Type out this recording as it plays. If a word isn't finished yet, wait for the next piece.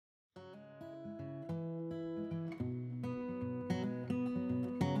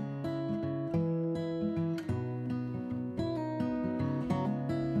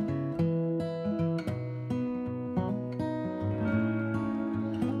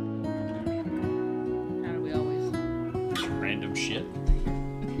random shit.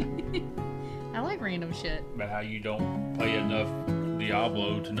 I like random shit. About how you don't play enough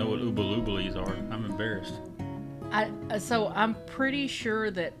Diablo to know what Oobalooblies are. I'm embarrassed. So I'm pretty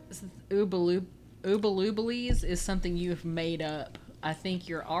sure that Oobalooblies is something you've made up. I think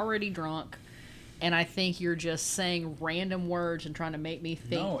you're already drunk, and I think you're just saying random words and trying to make me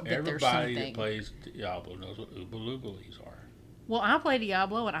think that there's something. Everybody that plays Diablo knows what Oobalooblies are. Well, I play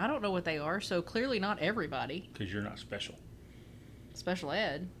Diablo, and I don't know what they are, so clearly not everybody. Because you're not special. Special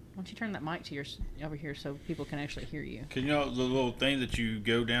ed? Why don't you turn that mic to yours over here so people can actually hear you? Because you know the little thing that you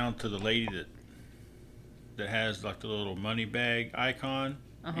go down to the lady that has like the little money bag icon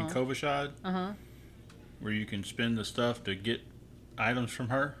in Kovashad? Uh-huh. Where you can spend the stuff to get items from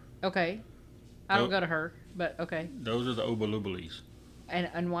her? Okay. I don't go to her, but okay. Those are the Oobalooblies.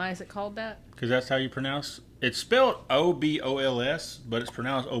 And why is it called that? Because that's how you pronounce. It's spelled O-B-O-L-S, but it's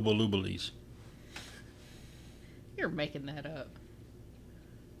pronounced Oobalooblies. You're making that up.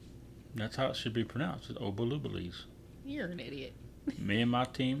 That's how it should be pronounced. It's Oobalooblies. You're an idiot. Me and my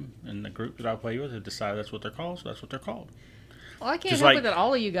team and the group that I play with have decided that's what they're called, so that's what they're called. Well, I can't help it that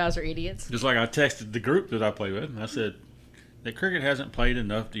all of you guys are idiots. Just like I texted the group that I play with, and I said that Cricket hasn't played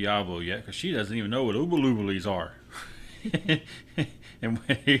enough Diablo yet because she doesn't even know what Oobalooblies are. And when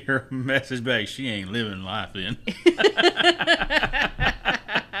I hear a message back, she ain't living life then.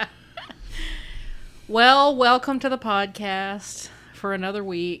 Well, welcome to the podcast for another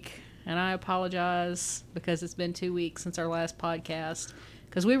week. And I apologize because it's been 2 weeks since our last podcast.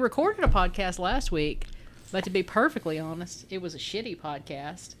 Because we recorded a podcast last week. But to be perfectly honest, it was a shitty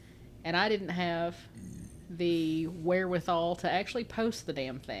podcast. And I didn't have the wherewithal to actually post the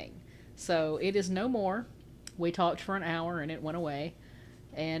damn thing. So it is no more. We talked for an hour and it went away.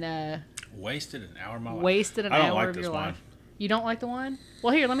 And wasted an hour of my life. Wasted an hour of your wine. life. You don't like the wine?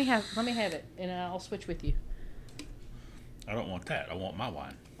 Well, here, let me have it, and I'll switch with you. I don't want that. I want my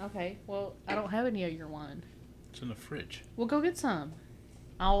wine. Okay. Well, I don't have any of your wine. It's in the fridge. Well, go get some.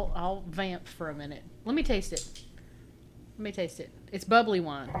 I'll vamp for a minute. Let me taste it. It's bubbly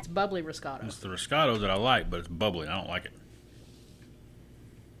wine. It's bubbly Roscato. It's the Roscato that I like, but it's bubbly. I don't like it.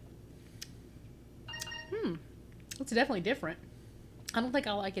 It's definitely different. I don't think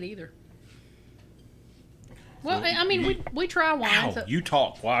I like it either. Well, I mean, we try wine. Ow, So, you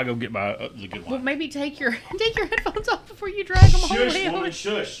talk while I go get my the good wine. well, maybe take your headphones off before you drag them all Shush, in. woman,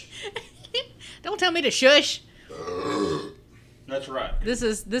 shush. Don't tell me to shush. That's right. This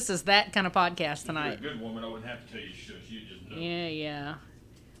is that kind of podcast tonight. If you're a good woman, I wouldn't have to tell you to shush. You just know. Yeah.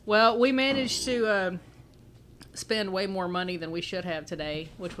 Well, we managed to spend way more money than we should have today,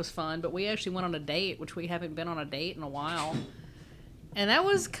 which was fun. But we actually went on a date, which we haven't been on a date in a while. And that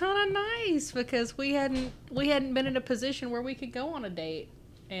was kind of nice because we hadn't been in a position where we could go on a date.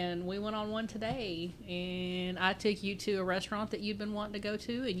 And we went on one today. And I took you to a restaurant that you'd been wanting to go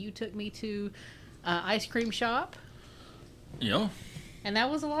to. And you took me to ice cream shop. Yeah. And that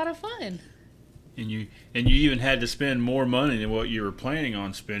was a lot of fun. And you even had to spend more money than what you were planning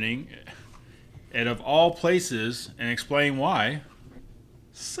on spending. And of all places, and explain why,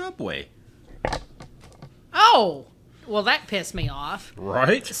 Subway. Oh! Well, that pissed me off.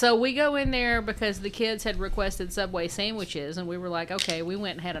 Right? So we go in there because the kids had requested Subway sandwiches, and we were like, okay, we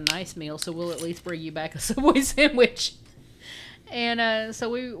went and had a nice meal, so we'll at least bring you back a Subway sandwich. And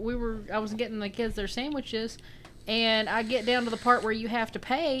so I was getting the kids their sandwiches, and I get down to the part where you have to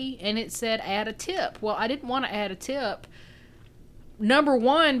pay, and it said add a tip. Well, I didn't want to add a tip. Number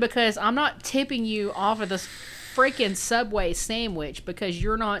one, because I'm not tipping you off of this freaking Subway sandwich because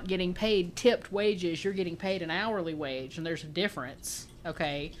you're not getting paid tipped wages. You're getting paid an hourly wage, and there's a difference.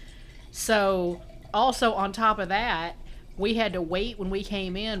 Okay. So also on top of that, we had to wait when we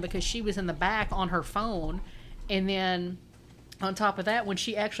came in because she was in the back on her phone. And then on top of that, when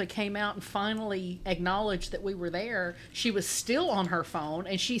she actually came out and finally acknowledged that we were there, she was still on her phone,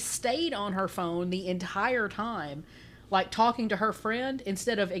 and she stayed on her phone the entire time, like talking to her friend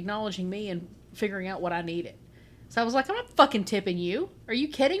instead of acknowledging me and figuring out what I needed. So I was like, I'm not fucking tipping you. Are you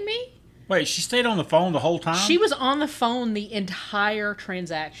kidding me? Wait, she stayed on the phone the whole time? She was on the phone the entire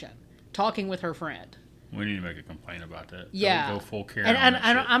transaction, talking with her friend. We need to make a complaint about that. Yeah. Go full Karen And on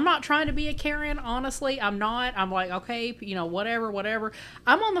that shit. I'm not trying to be a Karen, honestly. I'm not. I'm like, okay, whatever.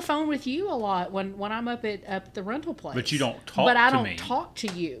 I'm on the phone with you a lot when I'm up at the rental place. But you don't talk to me. But I don't talk to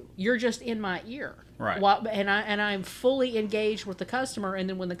you. You're just in my ear. Right. And I'm fully engaged with the customer, and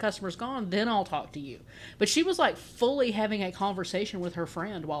then when the customer's gone, then I'll talk to you. But she was like fully having a conversation with her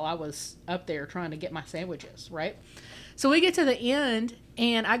friend while I was up there trying to get my sandwiches, right? So we get to the end,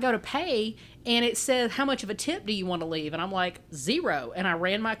 and I go to pay, and it says, how much of a tip do you want to leave? And I'm like, 0. And I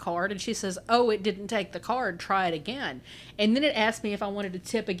ran my card, and she says, oh, it didn't take the card. Try it again. And then it asked me if I wanted to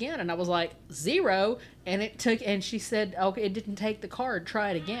tip again, and I was like, 0. And she said, okay, it didn't take the card. Try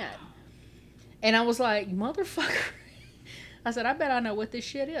it again. And I was like, motherfucker. I said, I bet I know what this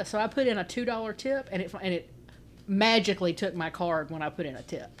shit is. So I put in a $2 tip, and it magically took my card when I put in a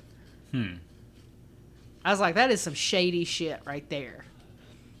tip. I was like, that is some shady shit right there.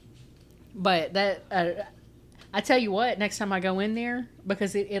 But that, I tell you what, next time I go in there,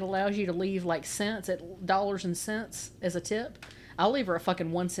 because it allows you to leave like cents, dollars and cents as a tip, I'll leave her a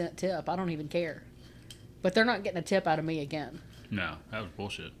fucking 1 cent tip. I don't even care. But they're not getting a tip out of me again. No, that was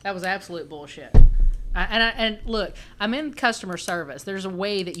bullshit. That was absolute bullshit. And look, I'm in customer service. There's a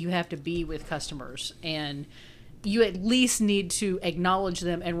way that you have to be with customers, and you at least need to acknowledge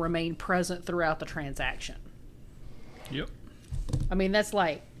them and remain present throughout the transaction. Yep. I mean, that's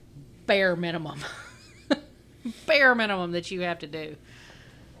like bare minimum. Bare minimum that you have to do.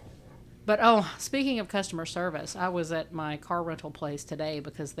 But, speaking of customer service, I was at my car rental place today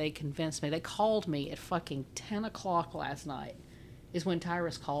because they convinced me. They called me at fucking 10 o'clock last night is when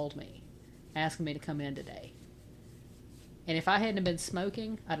Tyrus called me, asking me to come in today. And if I hadn't been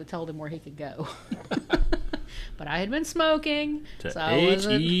smoking, I'd have told him where he could go. But I had been smoking, to so I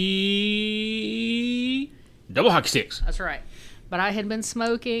wasn't... double hockey sticks. That's right. But I had been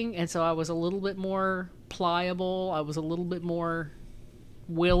smoking, and so I was a little bit more pliable. I was a little bit more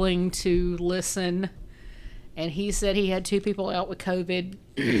willing to listen. And he said he had 2 people out with COVID.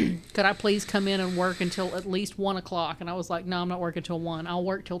 Could I please come in and work until at least 1 o'clock? And I was like, no, I'm not working till 1. I'll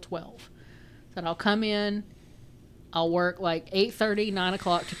work till 12. Said I'll come in. I'll work like 8:30, 9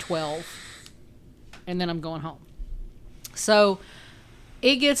 o'clock to 12. And then I'm going home. So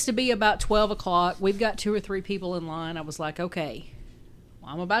it gets to be about 12 o'clock. We've got 2 or 3 people in line. I was like, okay,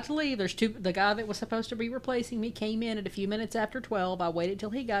 well, I'm about to leave. There's 2. The guy that was supposed to be replacing me came in at a few minutes after 12. I waited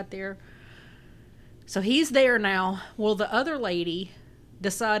till he got there. So he's there now. Well, the other lady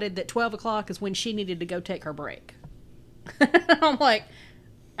decided that 12 o'clock is when she needed to go take her break. I'm like,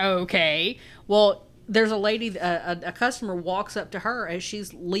 okay. Well, there's a lady, a customer walks up to her as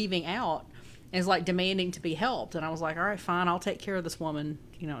she's leaving out and is like demanding to be helped. And I was like, all right, fine. I'll take care of this woman.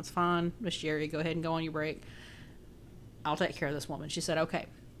 You know, it's fine. Miss Jerry, go ahead and go on your break. I'll take care of this woman. She said, okay.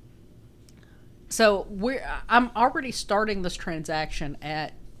 So I'm already starting this transaction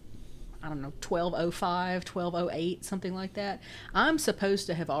at, I don't know, 12:05, 12:08, something like that. I'm supposed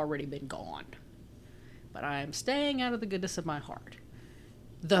to have already been gone. But I am staying out of the goodness of my heart.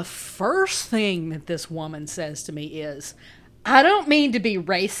 The first thing that this woman says to me is, I don't mean to be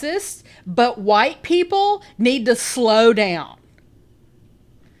racist, but white people need to slow down.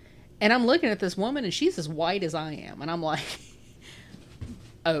 And I'm looking at this woman, and she's as white as I am. And I'm like,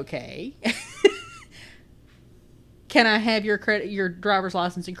 okay. Can I have your driver's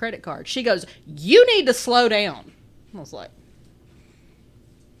license and credit card? She goes, you need to slow down. I was like,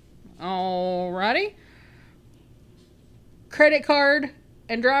 alrighty. Credit card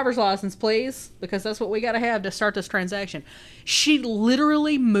and driver's license, please, because that's what we got to have to start this transaction. She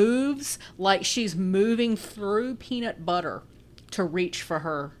literally moves like she's moving through peanut butter to reach for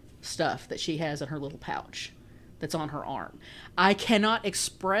her stuff that she has in her little pouch that's on her arm. I cannot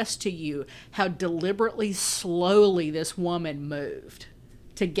express to you how deliberately slowly this woman moved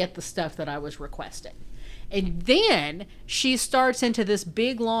to get the stuff that I was requesting. And then she starts into this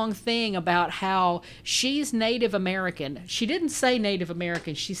big long thing about how she's Native American. She didn't say Native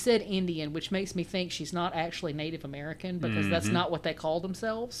American. She said Indian, which makes me think she's not actually Native American because that's not what they call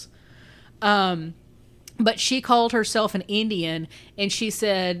themselves. But she called herself an Indian, and she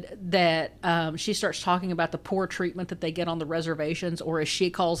said that she starts talking about the poor treatment that they get on the reservations, or as she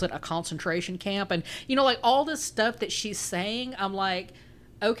calls it, a concentration camp. And, you know, like all this stuff that she's saying, I'm like,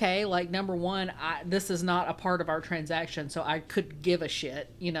 okay, like, number one, this is not a part of our transaction, so I could give a shit,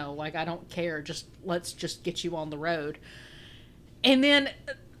 you know, like, I don't care, let's just get you on the road. And then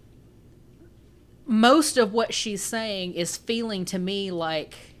most of what she's saying is feeling to me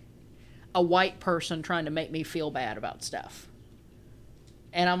like a white person trying to make me feel bad about stuff.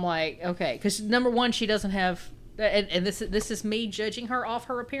 And I'm like, okay, because number one, she doesn't have, and this is me judging her off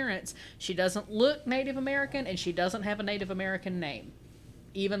her appearance, she doesn't look Native American, and she doesn't have a Native American name.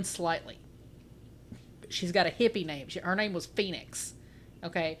 Even slightly. She's got a hippie name. Her name was Phoenix.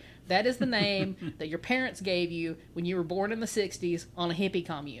 Okay? That is the name that your parents gave you when you were born in the 60s on a hippie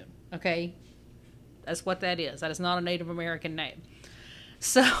commune. Okay? That's what that is. That is not a Native American name.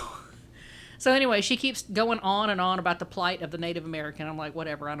 So anyway, she keeps going on and on about the plight of the Native American. I'm like,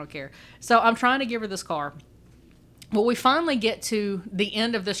 whatever, I don't care. So I'm trying to give her this car. Well, we finally get to the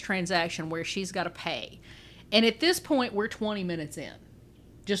end of this transaction where she's got to pay. And at this point, we're 20 minutes in.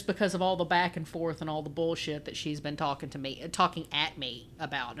 Just because of all the back and forth and all the bullshit that she's been talking at me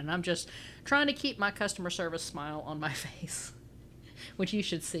about. And I'm just trying to keep my customer service smile on my face. Which you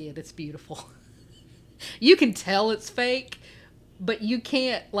should see it. It's beautiful. You can tell it's fake, but you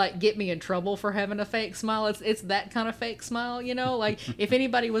can't, like, get me in trouble for having a fake smile. It's that kind of fake smile, you know? Like, if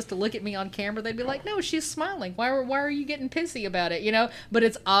anybody was to look at me on camera, they'd be like, no, she's smiling. Why are you getting pissy about it, you know? But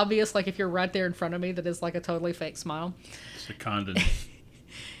it's obvious, like, if you're right there in front of me, that it's, like, a totally fake smile. It's a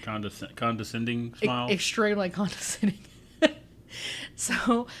condescending smile. Extremely condescending.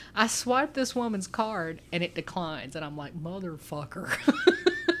 So I swipe this woman's card and it declines, and I'm like, motherfucker.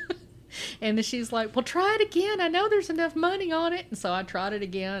 And then she's like, well, try it again. I know there's enough money on it. And so I tried it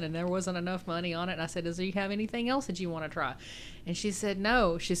again, and there wasn't enough money on it. And I said, do you have anything else that you want to try? And she said,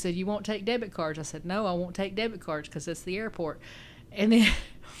 no. She said, you won't take debit cards? I said, no, I won't take debit cards because it's the airport. And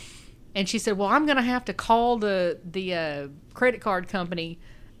she said, well, I'm going to have to call the credit card company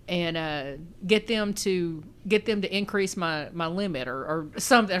and get them to increase my limit or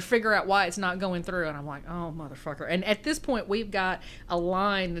something, or figure out why it's not going through. And I'm like, oh, motherfucker. And at this point, we've got a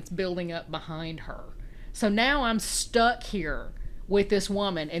line that's building up behind her. So now I'm stuck here with this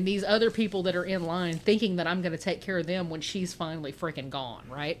woman and these other people that are in line thinking that I'm going to take care of them when she's finally freaking gone,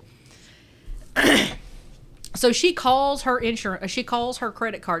 right? So she calls her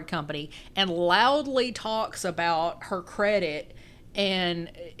credit card company and loudly talks about her credit and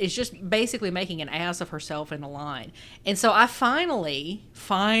is just basically making an ass of herself in the line. And so I finally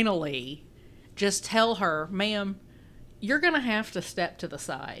just tell her, ma'am, you're going to have to step to the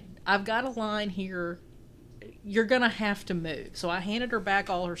side. I've got a line here. You're going to have to move. So I handed her back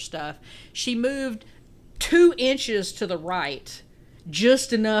all her stuff. She moved 2 inches to the right,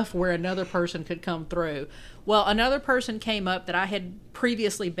 just enough where another person could come through. Well, another person came up that I had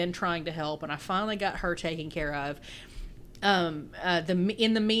previously been trying to help, and I finally got her taken care of. In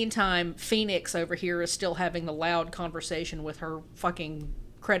the meantime, Phoenix over here is still having the loud conversation with her fucking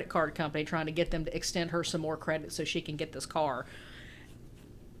credit card company, trying to get them to extend her some more credit so she can get this car.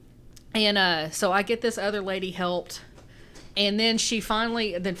 And so I get this other lady helped, and then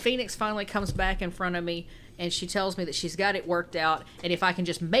Phoenix finally comes back in front of me, and she tells me that she's got it worked out, and if I can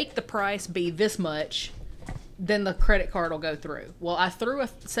just make the price be this much, then the credit card will go through. Well, I threw a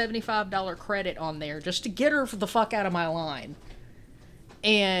 $75 credit on there just to get her the fuck out of my line.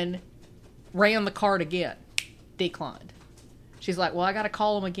 And ran the card again. Declined. She's like, well, I got to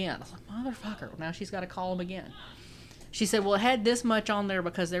call them again. I was like, motherfucker. Now she's got to call them again. She said, well, it had this much on there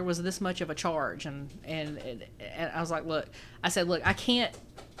because there was this much of a charge. And I was like, look. I said, look, I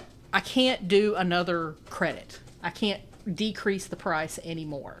can't do another credit. I can't decrease the price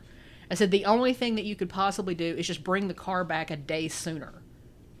anymore. I said, the only thing that you could possibly do is just bring the car back a day sooner.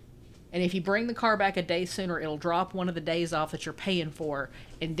 And if you bring the car back a day sooner, it'll drop one of the days off that you're paying for,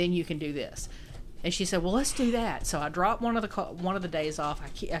 and then you can do this. And she said, well, let's do that. So I dropped one of the days off.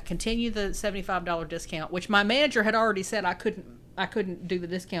 I continued the $75 discount, which my manager had already said I couldn't do the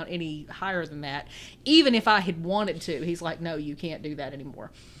discount any higher than that, even if I had wanted to. He's like, no, you can't do that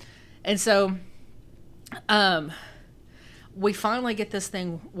anymore. And so we finally get this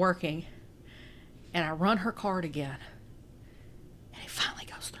thing working, and I run her card again, and it finally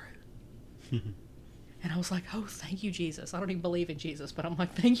goes through. And I was like, oh, thank you, Jesus. I don't even believe in Jesus, but I'm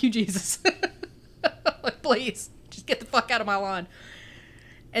like, thank you, Jesus. Like, please, just get the fuck out of my line.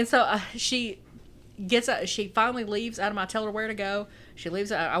 And so she finally leaves out of my, I tell her where to go. She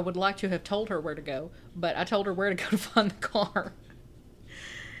leaves. I would like to have told her where to go, but I told her where to go to find the car.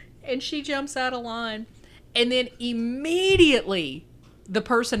 And she jumps out of line. And then immediately the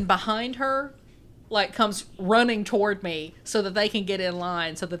person behind her, like, comes running toward me so that they can get in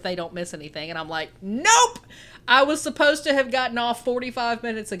line so that they don't miss anything. And I'm like, nope! I was supposed to have gotten off 45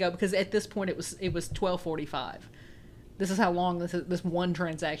 minutes ago because at this point it was 12:45. This is how long this one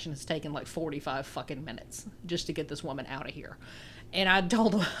transaction has taken, like 45 fucking minutes just to get this woman out of here. And I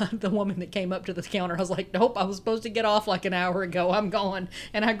told the woman that came up to the counter, I was like, nope, I was supposed to get off like an hour ago. I'm gone.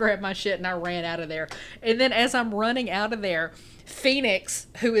 And I grabbed my shit and I ran out of there. And then as I'm running out of there, Phoenix,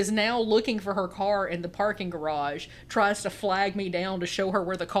 who is now looking for her car in the parking garage, tries to flag me down to show her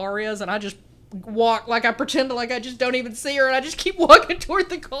where the car is. And I just walk, like I pretend like I just don't even see her. And I just keep walking toward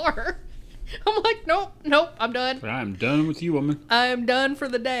the car. I'm like, nope, I'm done. I'm done with you, woman. I'm done for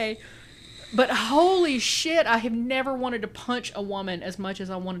the day. But holy shit, I have never wanted to punch a woman as much as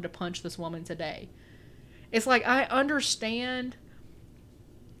I wanted to punch this woman today. It's like I understand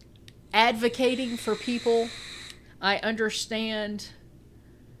advocating for people. I understand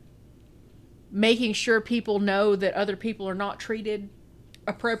making sure people know that other people are not treated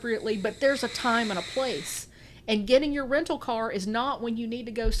appropriately, but there's a time and a place. And getting your rental car is not when you need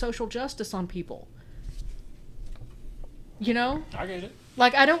to go social justice on people. You know? I get it.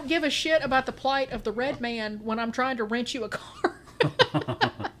 Like, I don't give a shit about the plight of the red man when I'm trying to rent you a car.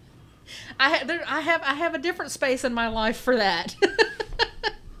 I have a different space in my life for that.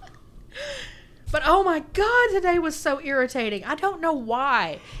 But oh my God, today was so irritating. I don't know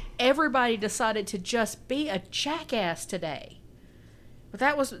why everybody decided to just be a jackass today. But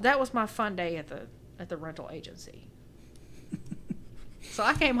that was my fun day at the rental agency. So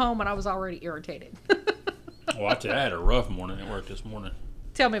I came home and I was already irritated. Well, I tell you, I had a rough morning at work this morning.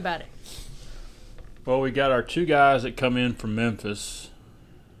 Tell me about it. Well, we got our 2 guys that come in from Memphis,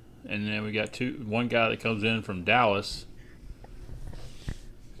 and then we got one guy that comes in from Dallas.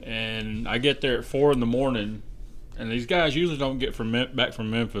 And I get there at 4 in the morning, and these guys usually don't get back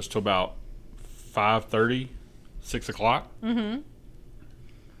from Memphis till about 5:30, 6 o'clock. Mm-hmm.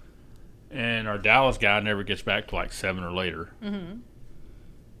 And our Dallas guy never gets back till like 7 or later. Mm-hmm.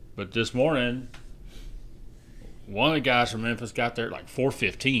 But this morning, one of the guys from Memphis got there at like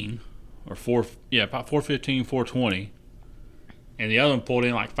 4:15 or about 4:15, 4:20, and the other one pulled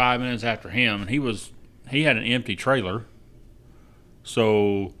in like 5 minutes after him, and he had an empty trailer.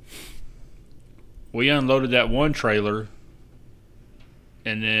 So we unloaded that one trailer,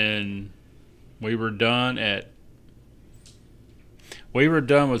 and then we were done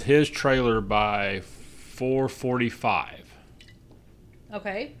with his trailer by 4:45.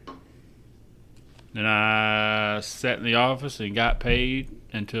 Okay. Then I sat in the office and got paid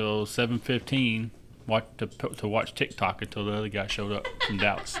until 7:15 to watch TikTok until the other guy showed up from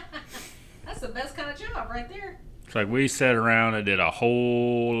Dallas. That's the best kind of job right there. It's like we sat around and did a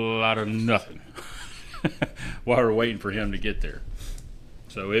whole lot of nothing while we were waiting for him to get there.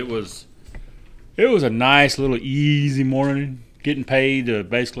 So it was a nice little easy morning, getting paid to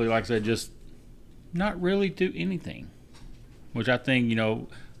basically, like I said, just not really do anything. Which I think,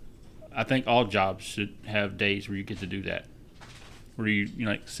 I think all jobs should have days where you get to do that. Where you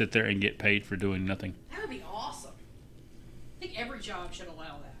like sit there and get paid for doing nothing. That would be awesome. I think every job should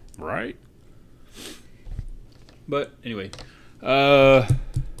allow that. Right? But anyway. Oh,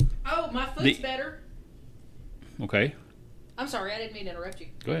 my foot's better. Okay. I'm sorry, I didn't mean to interrupt you.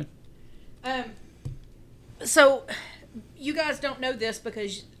 Go ahead. So, you guys don't know this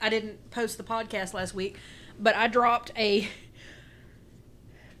because I didn't post the podcast last week, but I dropped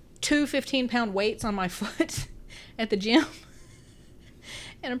two 15-pound weights on my foot at the gym.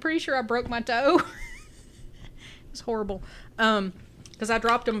 And I'm pretty sure I broke my toe. It was horrible. Because I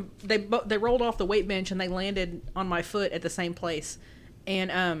dropped them. They rolled off the weight bench and they landed on my foot at the same place.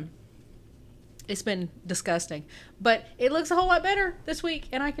 And it's been disgusting. But it looks a whole lot better this week,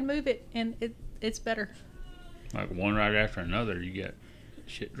 and I can move it, and it's better. Like one right after another, you get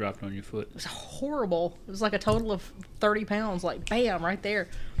shit dropped on your foot. It was horrible. It was like a total of 30 pounds, like bam, right there.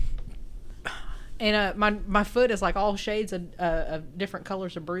 And my foot is like all shades of different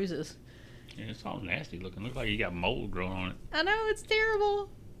colors of bruises. Yeah, it's all nasty looking. Looks like you got mold growing on it. I know, it's terrible.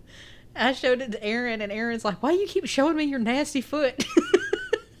 I showed it to Aaron, and Aaron's like, "Why do you keep showing me your nasty foot?"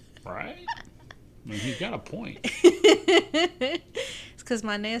 Right? I mean, he's got a point. It's because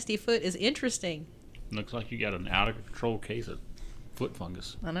my nasty foot is interesting. Looks like you got an out-of-control case of foot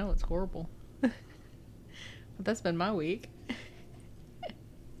fungus. I know, it's horrible. But that's been my week.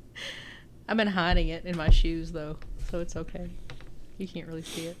 I've been hiding it in my shoes, though, so it's okay. You can't really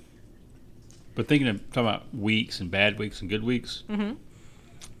see it. But talking about weeks and bad weeks and good weeks, Mm-hmm.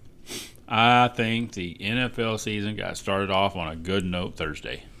 I think the NFL season got started off on a good note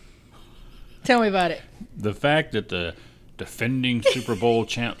Thursday. Tell me about it. The fact that the defending Super Bowl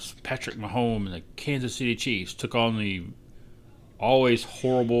champs Patrick Mahomes and the Kansas City Chiefs took on the always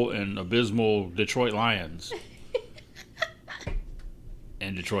horrible and abysmal Detroit Lions,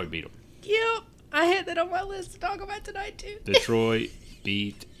 and Detroit beat them. Yep. I had that on my list to talk about tonight, too. Detroit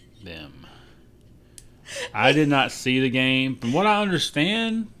beat them. I did not see the game. From what I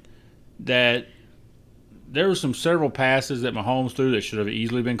understand, that there were several passes that Mahomes threw that should have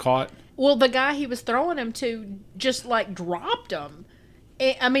easily been caught. Well, the guy he was throwing him to just, like, dropped him.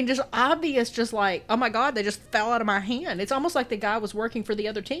 I mean, just obvious, just like, oh, my God, they just fell out of my hand. It's almost like the guy was working for the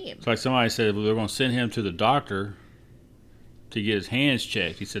other team. It's like somebody said, well, they're going to send him to the doctor to get his hands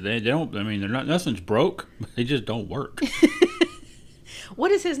checked. He said, they don't, I mean, nothing's broke, but they just don't work.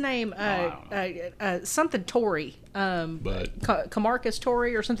 What is his name? I don't know. Something Tory. But Camarcus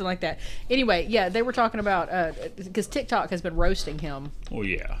Tory or something like that. Anyway, yeah, they were talking about because TikTok has been roasting him. Well,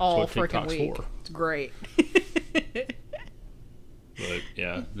 yeah, that's all what freaking TikTok's week. for. It's great. But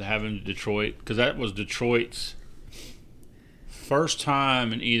yeah, having Detroit, because that was Detroit's first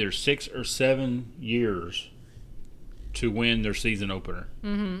time in either 6 or 7 years to win their season opener.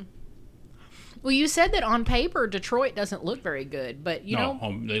 Mm-hmm. Well, you said that on paper Detroit doesn't look very good, but you know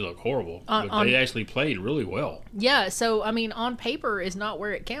they look horrible. But they actually played really well. Yeah, so I mean, on paper is not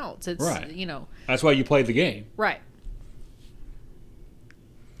where it counts. It's right. That's why you played the game. Right.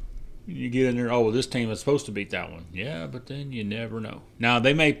 You get in there, oh, well, this team is supposed to beat that one. Yeah, but then you never know. Now,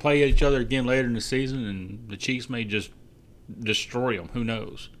 they may play each other again later in the season, and the Chiefs may just destroy them. Who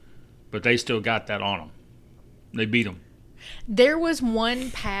knows? But they still got that on them. They beat them. There was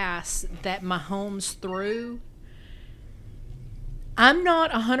one pass that Mahomes threw. I'm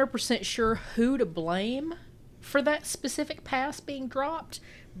not 100% sure who to blame for that specific pass being dropped,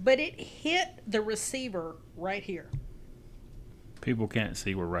 but it hit the receiver right here. People can't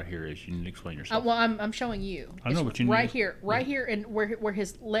see where right here is. You need to explain yourself. Well, I'm showing you. I know what you right need. Right here, and where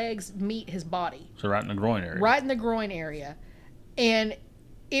his legs meet his body. So right in the groin area. Right in the groin area, and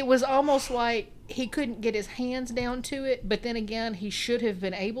it was almost like he couldn't get his hands down to it. But then again, he should have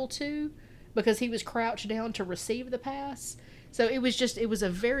been able to, because he was crouched down to receive the pass. So it was a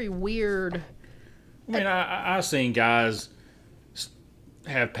very weird. I mean, I've seen guys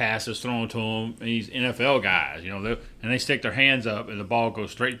have passes thrown to them, and these NFL guys, and they stick their hands up, and the ball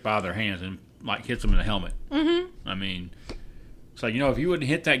goes straight by their hands and like hits them in the helmet. Mm-hmm. I mean, it's like, if you wouldn't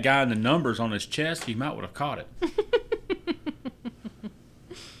hit that guy in the numbers on his chest, he might would have caught it.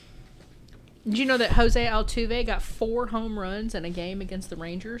 Did you know that Jose Altuve got 4 home runs in a game against the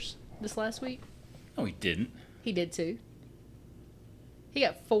Rangers this last week? No, he didn't. He did too. He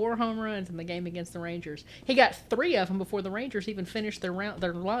got 4 home runs in the game against the Rangers. He got 3 of them before the Rangers even finished their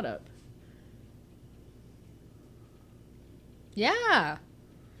lineup. Yeah.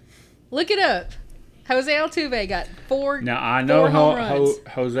 Look it up. Jose Altuve got 4. Now, I know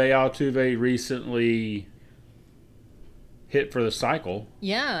Jose Altuve recently hit for the cycle.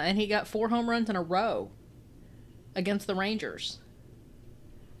 Yeah, and he got 4 home runs in a row against the Rangers.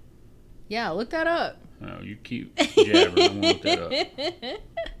 Yeah, look that up. Oh, you keep jabbering. I won't look that up.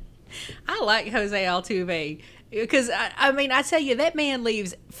 I like Jose Altuve because, I tell you, that man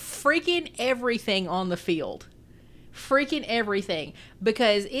leaves freaking everything on the field. Freaking everything.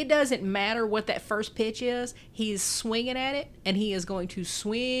 Because it doesn't matter what that first pitch is. He's swinging at it, and he is going to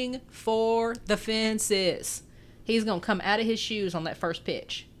swing for the fences. He's going to come out of his shoes on that first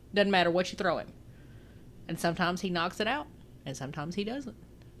pitch. Doesn't matter what you throw him. And sometimes he knocks it out, and sometimes he doesn't.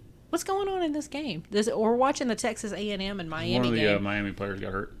 What's going on in this game? We're watching the Texas A&M and Miami game. One of the Miami players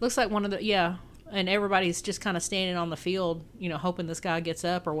got hurt. Looks like one of the, and everybody's just kind of standing on the field, hoping this guy gets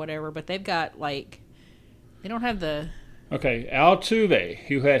up or whatever. But they've got, they don't have the... Okay, Altuve,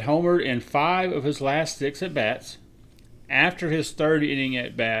 who had homered in 5 of his last 6 at-bats, after his 3rd inning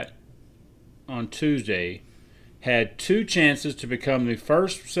at-bat on Tuesday, had 2 chances to become the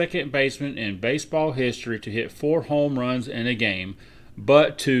first second baseman in baseball history to hit 4 home runs in a game,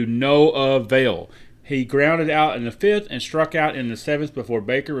 but to no avail. He grounded out in the 5th and struck out in the 7th before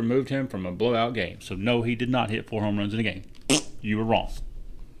Baker removed him from a blowout game. So, no, he did not hit 4 home runs in a game. You were wrong.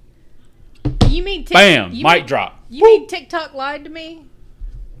 You mean... Mic drop. You mean TikTok lied to me?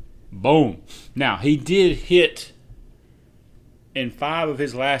 Boom. Now, he did hit in 5 of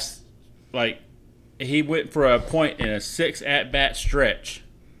his last... he went for a point in a 6 at-bat stretch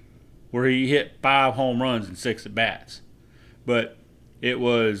where he hit 5 home runs in 6 at-bats. But... it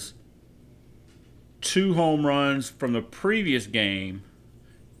was 2 home runs from the previous game,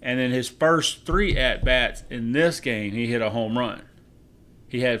 and then his first 3 at-bats in this game, he hit a home run.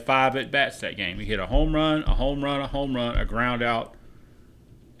 He had 5 at-bats that game. He hit a home run, a home run, a home run, a ground out,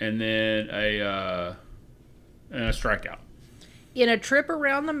 and then a strikeout. In a trip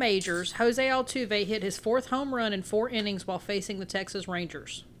around the majors, Jose Altuve hit his 4th home run in 4 innings while facing the Texas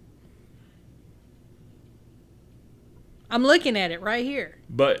Rangers. I'm looking at it right here.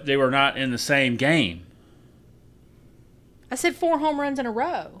 But they were not in the same game. I said 4 home runs in a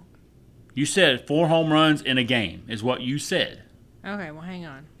row. You said 4 home runs in a game is what you said. Okay, well, hang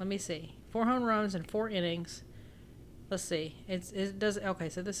on. Let me see. 4 home runs in 4 innings. Let's see. Okay,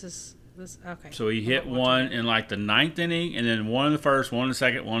 so this is... Okay. So he hit one in the 9th inning, and then 1 in the 1st, 1 in the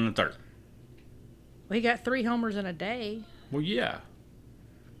 2nd, 1 in the 3rd. Well, he got 3 homers in a day. Well, yeah.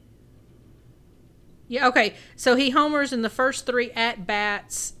 Yeah, okay. So he homers in the first 3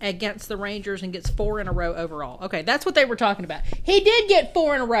 at-bats against the Rangers and gets 4 in a row overall. Okay, that's what they were talking about. He did get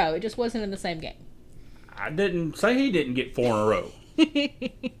 4 in a row. It just wasn't in the same game. I didn't say he didn't get 4 in a row.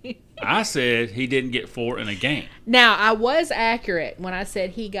 I said he didn't get 4 in a game. Now, I was accurate when I said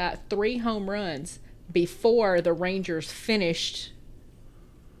he got 3 home runs before the Rangers finished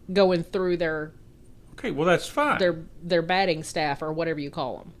going through their... Okay, well, that's fine. Their batting staff or whatever you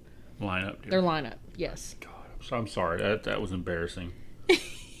call them. Lineup. Their lineup, yes. God, I'm sorry. That was embarrassing.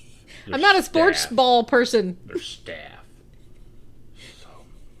 I'm not a sports ball person. Their staff. So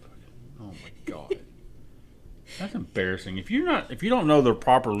fucking, oh my God. That's embarrassing. If you don't know the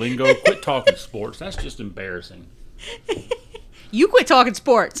proper lingo, quit talking sports. That's just embarrassing. You quit talking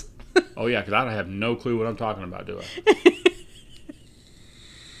sports. Oh yeah, because I have no clue what I'm talking about, do I?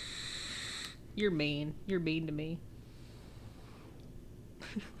 You're mean. You're mean to me.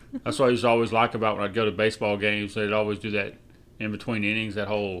 That's what I used to always like about when I'd go to baseball games. They'd always do that in between innings, that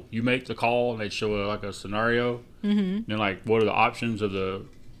whole, you make the call, and they'd show like a scenario. Mm-hmm. And then like, what are the options of the,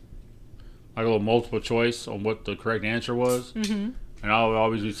 like a little multiple choice on what the correct answer was. Mm-hmm. And I would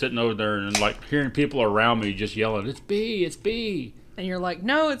always be sitting over there and like hearing people around me just yelling, it's B, it's B. And you're like,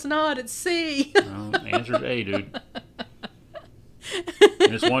 no, it's not, it's C. No, the answer's A, dude.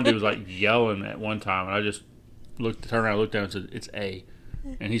 And this one dude was like yelling at one time, and I just turned around, looked down, and said, "It's A."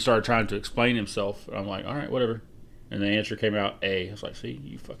 And he started trying to explain himself. And I'm like, "All right, whatever." And the answer came out A. I was like, "See,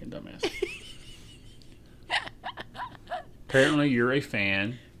 you fucking dumbass." Apparently, you're a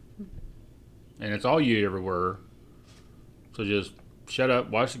fan, and it's all you ever were. So just shut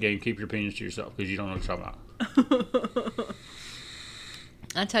up, watch the game, keep your opinions to yourself because you don't know what you're talking about.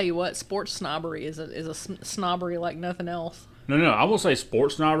 I tell you what, sports snobbery is a snobbery like nothing else. No, I will say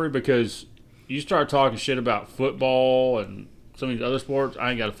sports snobbery because you start talking shit about football and some of these other sports, I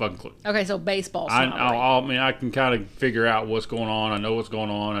ain't got a fucking clue. Okay, so baseball snobbery. I mean, I can kind of figure out what's going on. I know what's going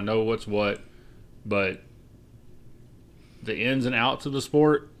on. I know what's what. But the ins and outs of the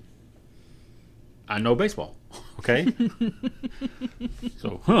sport, I know baseball. Okay?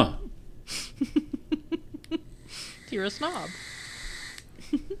 So, You're a snob.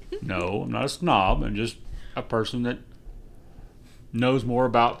 No, I'm not a snob. I'm just a person that knows more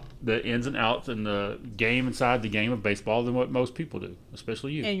about the ins and outs and the game inside the game of baseball than what most people do,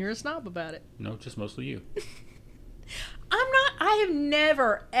 especially you. And you're a snob about it. No, just mostly you. I have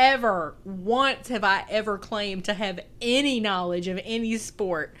never, ever, once have I ever claimed to have any knowledge of any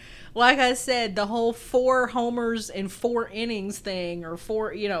sport. Like I said, the whole 4 homers in 4 innings thing, or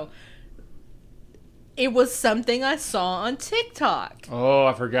 4, it was something I saw on TikTok. Oh,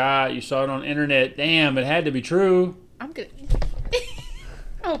 I forgot. You saw it on the internet. Damn, it had to be true. I'm good.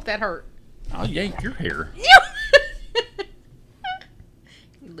 I hope that hurt. I'll yank your hair.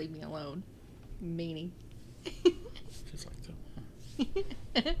 You leave me alone, meanie. Just like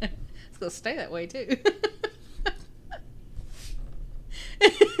that. It's gonna stay that way too.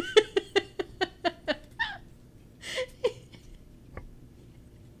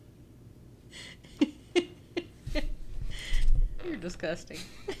 You're disgusting.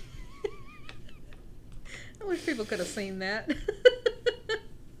 I wish people could have seen that.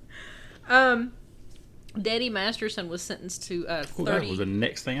 Daddy Masterson was sentenced to 30. That was the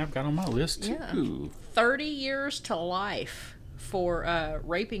next thing I've got on my list too. Yeah, 30 years to life for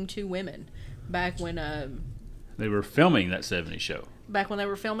raping 2 women back when they were filming that 70s show. Back when they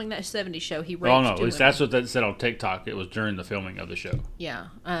were filming that 70s show, he raped 2 Oh no, women. at least that's what that said on TikTok. It was during the filming of the show. Yeah.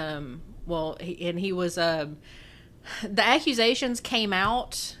 Well, he was. The accusations came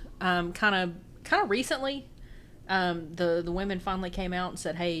out kind of recently. The women finally came out and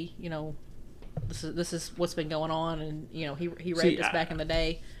said, "Hey, this is what's been going on," and he raped us back in the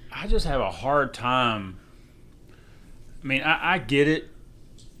day. I just have a hard time. I mean, I get it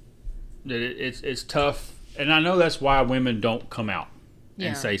that it's tough, and I know that's why women don't come out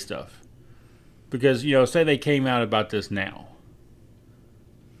and say stuff, because say they came out about this now.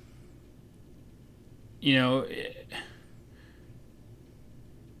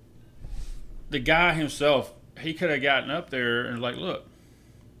 The guy himself, he could have gotten up there and like, look,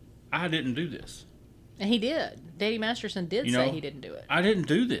 I didn't do this. And he did. Daddy Masterson did say he didn't do it. I didn't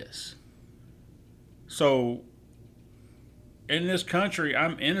do this. So, in this country,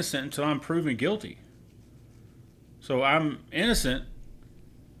 I'm innocent until I'm proven guilty. So I'm innocent,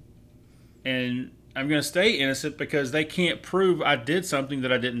 and I'm going to stay innocent because they can't prove I did something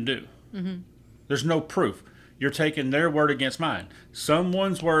that I didn't do. Mm-hmm. There's no proof. You're taking their word against mine.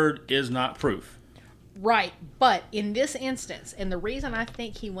 Someone's word is not proof. Right, but in this instance, and the reason I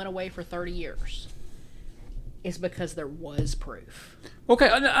think he went away for 30 years is because there was proof. Okay,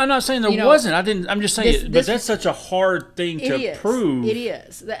 I'm not saying there You know, wasn't. I'm just saying, but that's such a hard thing to prove. It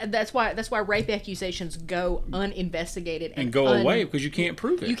is. That's why rape accusations go uninvestigated and go away because you can't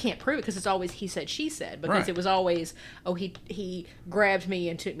prove it. You can't prove it because it's always he said, she said. Because Right. it was always, oh, he grabbed me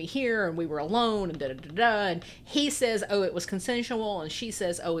and took me here and we were alone and da-da-da-da. And he says, oh, it was consensual, and she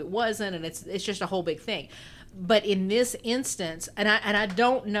says, oh, it wasn't, and it's just a whole big thing. But in this instance, and I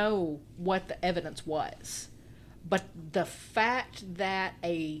don't know what the evidence was, but the fact that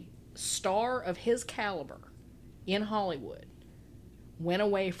a star of his caliber in Hollywood went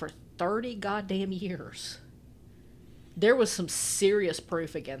away for 30 goddamn years, there was some serious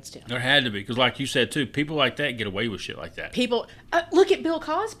proof against him. There had to be, because like you said too, people like that get away with shit like that. People, look at Bill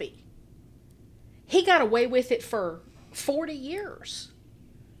Cosby. He got away with it for 40 years.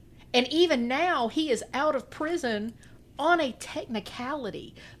 And even now, he is out of prison on a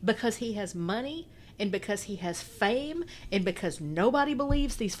technicality because he has money and because he has fame and because nobody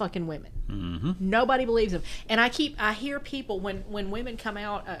believes these fucking women. Mm-hmm. Nobody believes them. And I hear people, when women come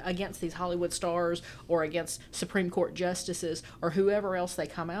out against these Hollywood stars or against Supreme Court justices or whoever else they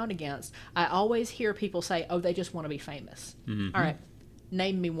come out against, I always hear people say, oh, they just want to be famous. Mm-hmm. All right,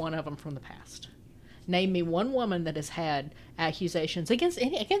 name me one of them from the past. Name me one woman that has had accusations against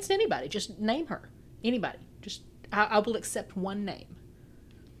anybody. Just name her. Anybody. Just I will accept one name.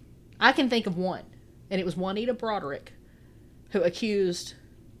 I can think of one, and it was Juanita Broderick, who accused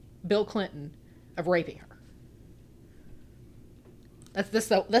Bill Clinton of raping her. That's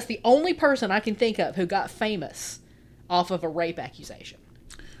the only person I can think of who got famous off of a rape accusation.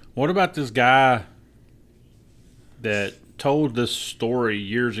 What about this guy that told this story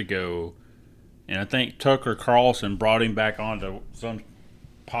years ago? And I think Tucker Carlson brought him back onto some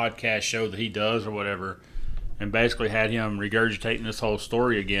podcast show that he does or whatever, and basically had him regurgitating this whole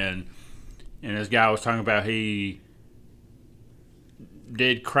story again. And this guy was talking about he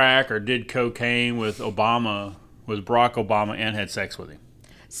did crack or did cocaine with Barack Obama, and had sex with him.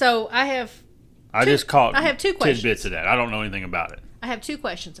 So I have just caught I have two questions. tidbits of that. I don't know anything about it. I have two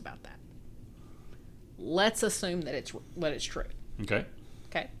questions about that. Let's assume that it's true. Okay.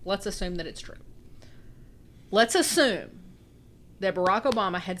 Okay, let's assume that it's true. Let's assume that Barack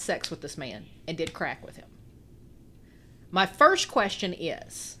Obama had sex with this man and did crack with him. My first question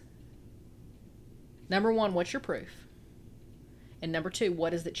is, number one, what's your proof? And number two, what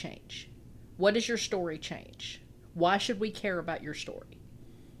does it change? What does your story change? Why should we care about your story?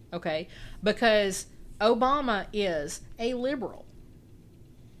 Okay? Because Obama is a liberal.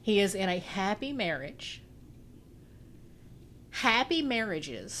 He is in a happy marriage. Happy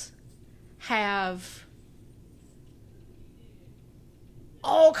marriages have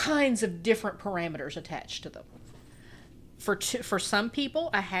all kinds of different parameters attached to them. For some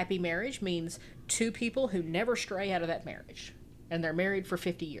people, a happy marriage means two people who never stray out of that marriage, and they're married for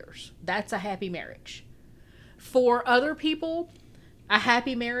 50 years. That's a happy marriage. For other people, a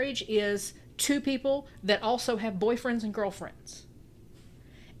happy marriage is two people that also have boyfriends and girlfriends.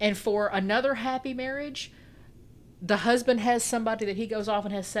 And for another happy marriage, the husband has somebody that he goes off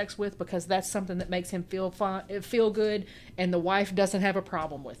and has sex with because that's something that makes him feel good, and the wife doesn't have a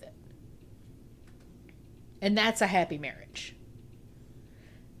problem with it. And that's a happy marriage.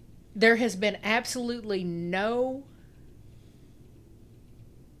 There has been absolutely no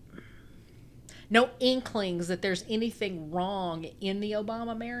inklings that there's anything wrong in the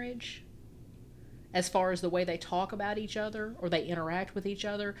Obama marriage as far as the way they talk about each other or they interact with each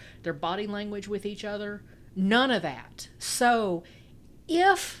other, their body language with each other. None of that. So,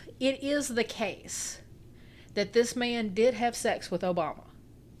 if it is the case that this man did have sex with Obama,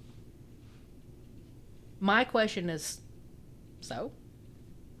 my question is, so?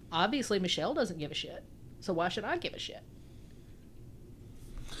 Obviously, Michelle doesn't give a shit. So why should I give a shit?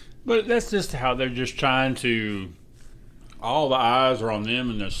 But that's just how they're just trying to... All the eyes are on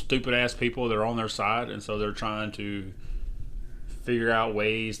them and the stupid-ass people that are on their side, and so they're trying to figure out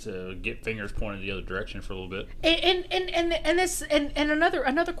ways to get fingers pointed the other direction for a little bit. And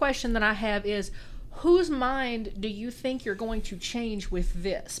another question that I have is, whose mind do you think you're going to change with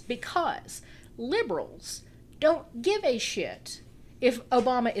this? Because liberals don't give a shit if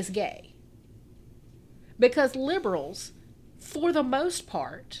Obama is gay. Because liberals, for the most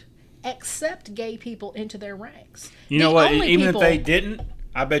part, accept gay people into their ranks. You know what? Even if they didn't,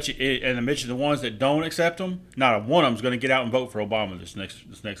 I bet you, and I bet you the ones that don't accept them, not a one of them's going to get out and vote for Obama this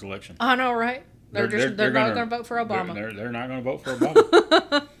next election. I know, right? They're not going to vote for Obama. They're not going to vote for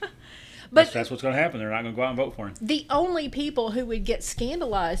Obama. But that's what's going to happen. They're not going to go out and vote for him. The only people who would get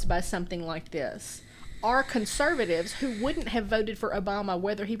scandalized by something like this are conservatives who wouldn't have voted for Obama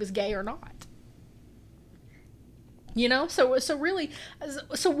whether he was gay or not. You know, so really,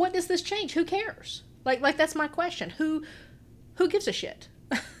 so what does this change? Who cares? Like that's my question. Who gives a shit?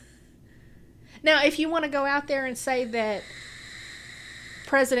 Now, if you want to go out there and say that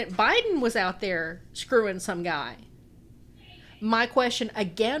President Biden was out there screwing some guy, my question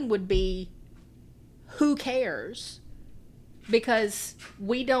again would be, who cares? Because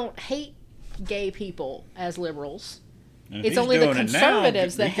we don't hate gay people as liberals. It's only the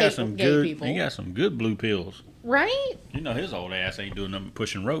conservatives that hate gay people. He got some good blue pills. Right? You know his old ass ain't doing nothing but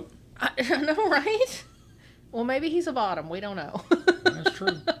pushing rope. I know, right? Well, maybe he's a bottom. We don't know. That's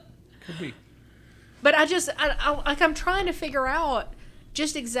true. Could be. But I'm trying to figure out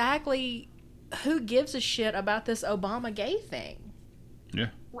just exactly who gives a shit about this Obama gay thing. Yeah.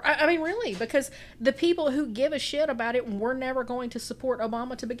 I mean, really, because the people who give a shit about it were never going to support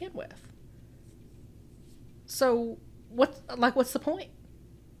Obama to begin with. So, what's the point?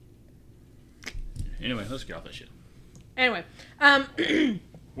 Anyway, let's get off that shit. Anyway,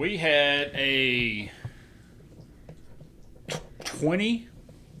 we had a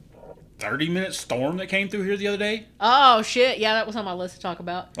 30-minute storm that came through here the other day. Oh, shit. Yeah, that was on my list to talk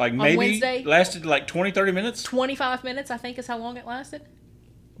about. Like, on maybe Wednesday, lasted like 20, 30 minutes? 25 minutes, I think, is how long it lasted.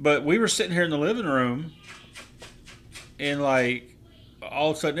 But we were sitting here in the living room, and like,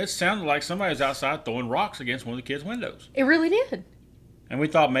 all of a sudden it sounded like somebody was outside throwing rocks against one of the kids' windows. It really did. And we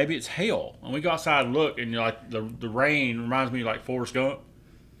thought maybe it's hail. And we go outside and look, and like the rain reminds me of like Forrest Gump.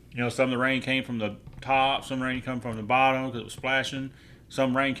 You know, some of the rain came from the top, some rain came from the bottom because it was splashing.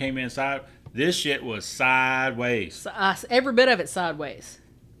 Some rain came inside. This shit was sideways. Every bit of it sideways.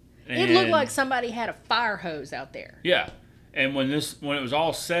 And it looked like somebody had a fire hose out there. Yeah. And when it was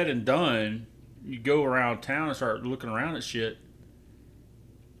all said and done, you go around town and start looking around at shit.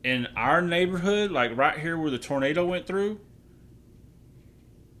 In our neighborhood, like right here where the tornado went through,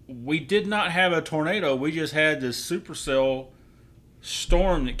 we did not have a tornado. We just had this supercell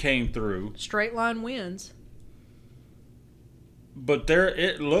storm that came through. Straight line winds. But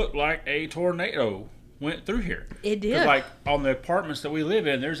it looked like a tornado went through here. It did. Like on the apartments that we live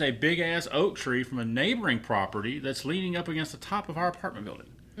in, there's a big ass oak tree from a neighboring property that's leaning up against the top of our apartment building.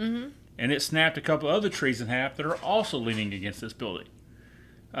 Mm-hmm. And it snapped a couple other trees in half that are also leaning against this building.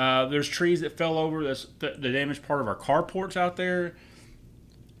 There's trees that fell over the damaged part of our carports out there.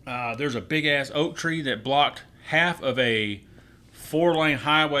 There's a big ass oak tree that blocked half of a 4-lane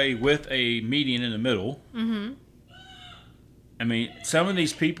highway with a median in the middle. Mm-hmm. I mean, some of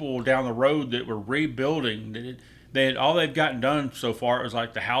these people down the road that were rebuilding, all they've gotten done so far is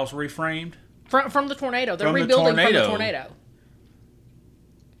like the house reframed. From the tornado. They're rebuilding from the tornado.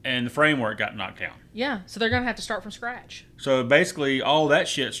 And the framework got knocked down. Yeah, so they're going to have to start from scratch. So basically, all that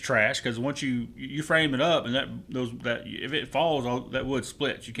shit's trash because once you frame it up and that if it falls, that wood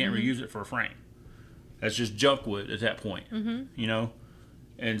splits. You can't reuse it for a frame. That's just junk wood at that point. Mm-hmm. You know,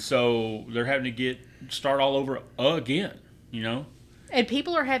 and so they're having to start all over again. You know, and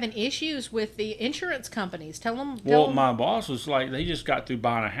people are having issues with the insurance companies. Tell them. My boss was like, they just got through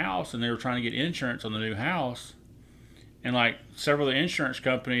buying a house and they were trying to get insurance on the new house. And like several of the insurance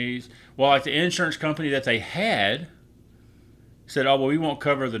companies, like the insurance company that they had said, "Oh, well, we won't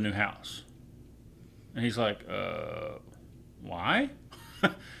cover the new house." And he's like, "Why?"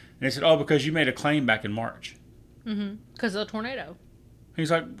 And they said, "Oh, because you made a claim back in March." Mm-hmm. Because of the tornado. He's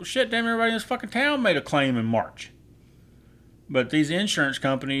like, well, "Shit, damn! Everybody in this fucking town made a claim in March." But these insurance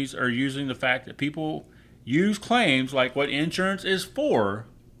companies are using the fact that people use claims like what insurance is for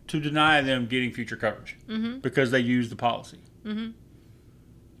to deny them getting future coverage because they use the policy. Mm-hmm.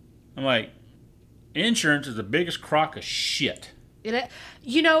 I'm like, insurance is the biggest crock of shit.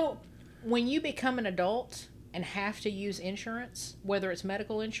 You know, when you become an adult and have to use insurance, whether it's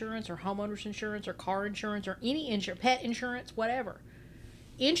medical insurance or homeowners insurance or car insurance or any insurance, pet insurance, whatever,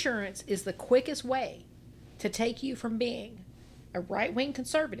 insurance is the quickest way to take you from being a right-wing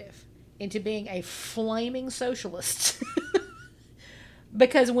conservative into being a flaming socialist.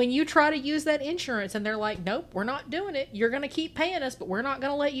 Because when you try to use that insurance and they're like, nope, we're not doing it. You're going to keep paying us, but we're not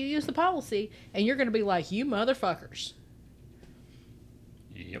going to let you use the policy. And you're going to be like, you motherfuckers.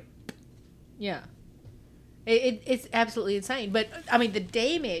 Yep. Yeah. It's absolutely insane. But, I mean, the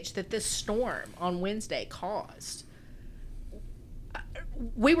damage that this storm on Wednesday caused.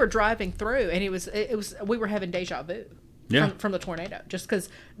 We were driving through and it was we were having deja vu. Yeah. From the tornado. Just because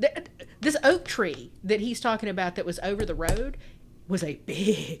this oak tree that he's talking about that was over the road was a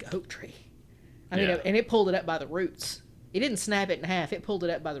big oak tree. I mean, and it pulled it up by the roots. It didn't snap it in half. It pulled it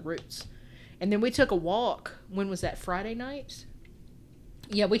up by the roots. And then we took a walk. When was that? Friday night?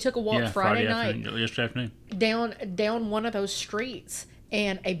 Yeah, we took a walk Friday night. Yesterday afternoon. Down one of those streets.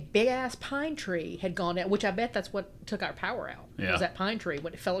 and a big ass pine tree had gone down, which I bet that's what took our power out. Yeah. Was that pine tree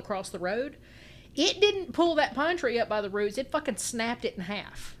when it fell across the road? It didn't pull that pine tree up by the roots. It fucking snapped it in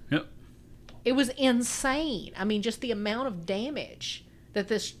half. Yep. It was insane. I mean, just the amount of damage that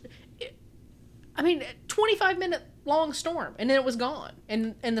this. 25-minute long storm, and then it was gone,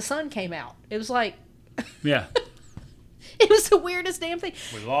 and the sun came out. It was like. Yeah. It was the weirdest damn thing.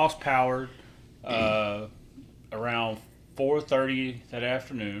 We lost power around 4:30 that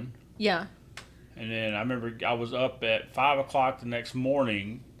afternoon. Yeah. And then I remember I was up at 5 o'clock the next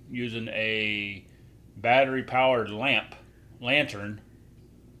morning using a battery-powered lantern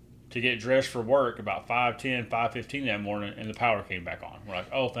to get dressed for work about 5:10, 5:15 that morning, and the power came back on. We're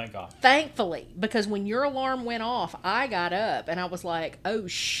like, oh, thank God. Thankfully, because when your alarm went off, I got up and I was like, oh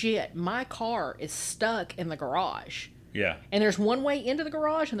shit, my car is stuck in the garage. Yeah. And there's one way into the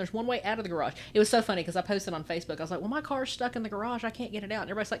garage and there's one way out of the garage. It was so funny because I posted on Facebook. I was like, well, my car's stuck in the garage. I can't get it out. And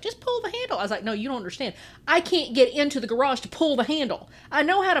everybody's like, just pull the handle. I was like, no, you don't understand. I can't get into the garage to pull the handle. I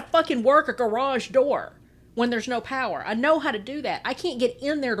know how to fucking work a garage door when there's no power. I know how to do that. I can't get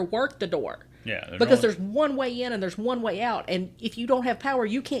in there to work the door. Yeah. Because there's one way in and there's one way out. And if you don't have power,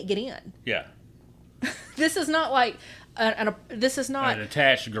 you can't get in. Yeah. This is not like... this is not an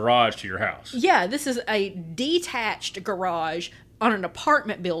attached garage to your house. Yeah, this is a detached garage on an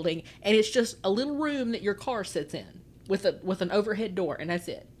apartment building, and it's just a little room that your car sits in with an overhead door, and that's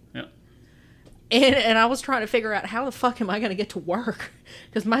it. Yeah. And I was trying to figure out how the fuck am I going to get to work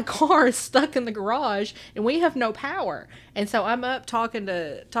because my car is stuck in the garage and we have no power. And so I'm up talking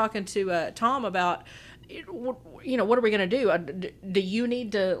to Tom about. What are we going to do? Do you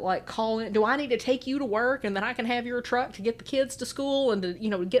need to like call in? Do I need to take you to work and then I can have your truck to get the kids to school and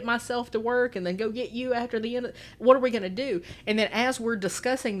to, get myself to work and then go get you after the end? What are we going to do? And then as we're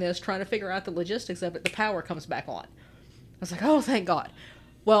discussing this, trying to figure out the logistics of it, the power comes back on. I was like, oh, thank God.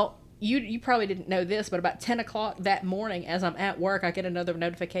 Well, you probably didn't know this, but about 10 o'clock that morning as I'm at work, I get another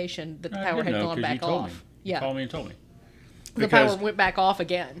notification that the power had gone back off. You called me and told me. The power went back off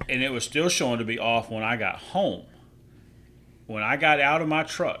again. And it was still showing to be off when I got home. When I got out of my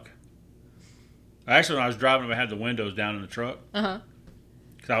truck. Actually, when I was driving, I had the windows down in the truck. Uh-huh.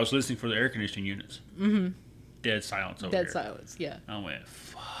 Because I was listening for the air conditioning units. Mm-hmm. Dead silence over there. Dead silence, yeah. I went,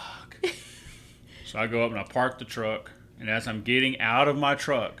 fuck. So I go up and I park the truck. And as I'm getting out of my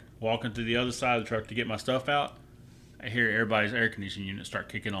truck, walking to the other side of the truck to get my stuff out, I hear everybody's air conditioning units start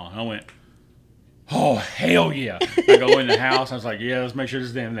kicking on. I went... oh, hell yeah. I go in the house. I was like, yeah, let's make sure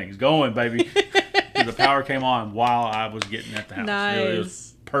this damn thing's going, baby. The power came on while I was getting at the house. Nice. It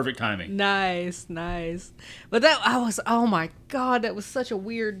was perfect timing. Nice. But oh my God, that was such a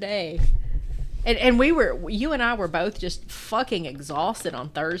weird day. And you and I were both just fucking exhausted on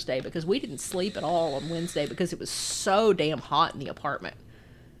Thursday because we didn't sleep at all on Wednesday because it was so damn hot in the apartment.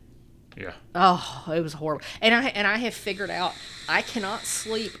 Yeah. Oh, it was horrible. And I have figured out I cannot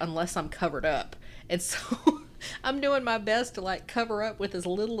sleep unless I'm covered up. And so I'm doing my best to like cover up with as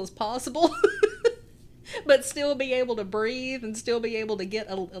little as possible, but still be able to breathe and still be able to get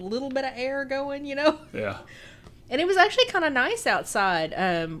a little bit of air going, Yeah. And it was actually kind of nice outside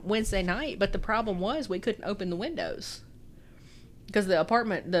Wednesday night, but the problem was we couldn't open the windows because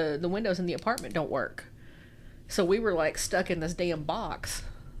the windows in the apartment don't work. So we were like stuck in this damn box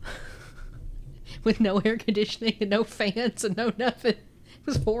with no air conditioning and no fans and no nothing. It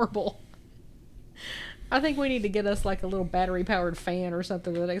was horrible. I think we need to get us like a little battery-powered fan or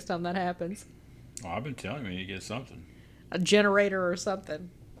something the next time that happens. Well, I've been telling you to get something. A generator or something.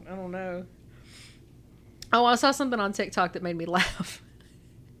 I don't know. Oh, I saw something on TikTok that made me laugh.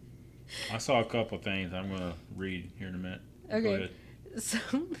 I saw a couple of things I'm going to read here in a minute. Okay. So,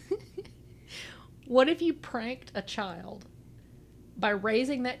 what if you pranked a child by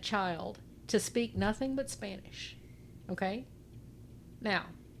raising that child to speak nothing but Spanish? Okay? Now,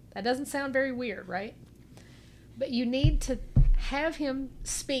 that doesn't sound very weird, right? But you need to have him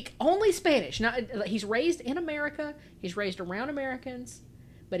speak only Spanish. Now, he's raised in America. He's raised around Americans.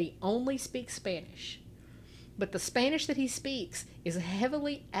 But he only speaks Spanish. But the Spanish that he speaks is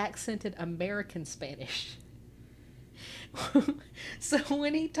heavily accented American Spanish. So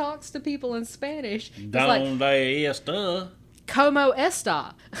when he talks to people in Spanish, he's like, ¿Dónde está? ¿Cómo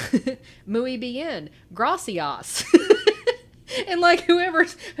está? Muy bien. Gracias. And like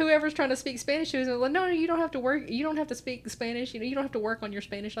whoever's trying to speak Spanish is like, no, you don't have to work. You don't have to speak Spanish. You don't have to work on your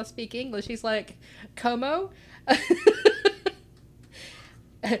Spanish. I speak English. He's like, ¿Cómo?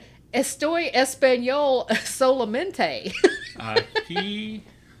 Estoy español solamente. Aquí,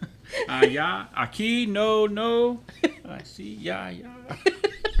 allá, aquí, no. I see, ya.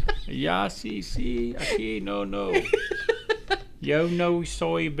 Ya, sí, aquí, no. Yo no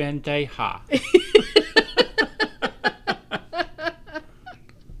soy bandeja.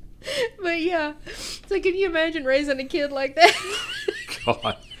 But yeah, so can you imagine raising a kid like that?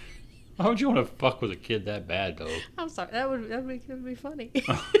 God. Why would you want to fuck with a kid that bad, though? I'm sorry, that would be funny.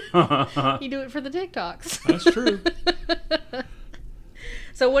 You do it for the TikToks. That's true.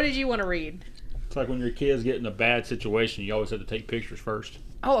 So what did you want to read? It's like when your kids get in a bad situation, you always have to take pictures first.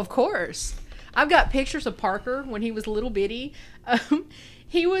 Oh, of course. I've got pictures of Parker when he was little bitty.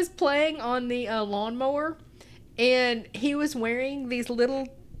 He was playing on the lawnmower, and he was wearing these little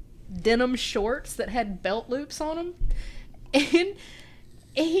denim shorts that had belt loops on them. And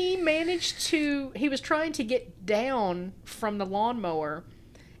he was trying to get down from the lawnmower,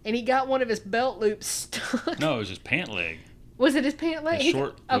 and he got one of his belt loops stuck. No, it was his pant leg. Was it his pant leg?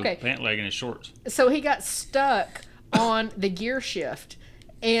 Okay. Pant leg and his shorts. So he got stuck on the gear shift,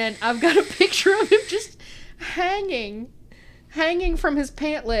 and I've got a picture of him just hanging from his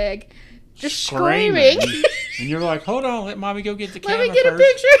pant leg, just screaming. And you're like, hold on, let mommy go get the camera Let me get first. a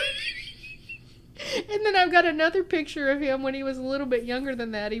picture. And then I've got another picture of him when he was a little bit younger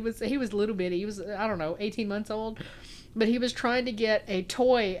than that. He was little bitty. He was, I don't know, 18 months old. But he was trying to get a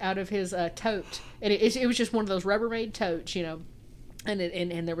toy out of his tote. And it was just one of those Rubbermaid totes, you know.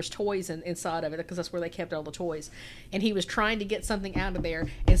 And there was toys inside of it because that's where they kept all the toys. And he was trying to get something out of there.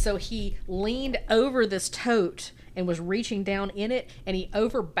 And so he leaned over this tote and was reaching down in it. And he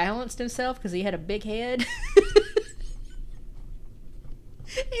overbalanced himself because he had a big head.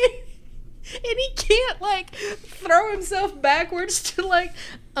 And he can't, like, throw himself backwards to, like,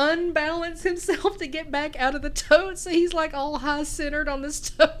 unbalance himself to get back out of the tote. So he's, like, all high-centered on this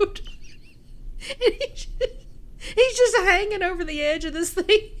tote. And he's just hanging over the edge of this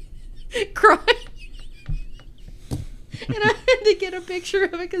thing, crying. And I had to get a picture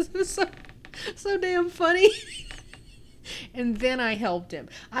of it because it was so damn funny. And then I helped him.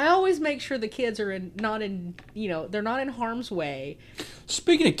 I always make sure the kids are they're not in harm's way.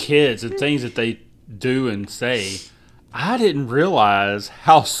 Speaking of kids and things that they do and say, I didn't realize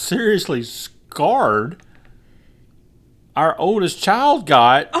how seriously scarred our oldest child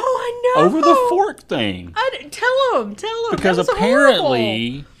got. Oh, I know. Over the fork thing. Tell him. Because that was apparently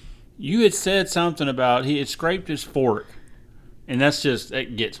horrible. You had said something about he had scraped his fork, and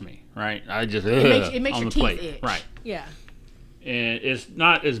it gets me, right? I just it makes on your the teeth plate. itch. Right. Yeah. And it's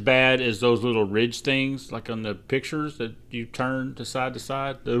not as bad as those little ridge things, like on the pictures that you turn to side. The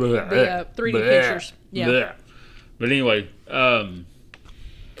 3D pictures. Yeah. But anyway,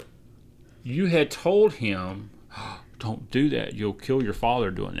 you had told him, don't do that. You'll kill your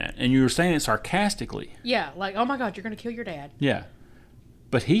father doing that. And you were saying it sarcastically. Yeah, like, oh my God, you're going to kill your dad. Yeah.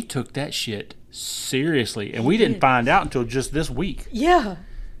 But he took that shit seriously. And we didn't find out until just this week. Yeah.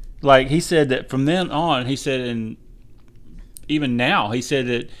 Like, he said that from then on, he said, and even now, he said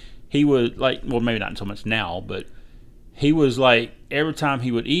that he would, like, well, maybe not so much now, but he was like, every time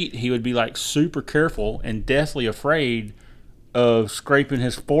he would eat, he would be like super careful and deathly afraid of scraping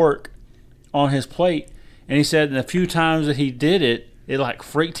his fork on his plate. And he said, in a few times that he did it, it like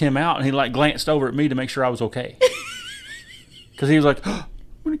freaked him out, and he like glanced over at me to make sure I was okay. Because he was like, oh,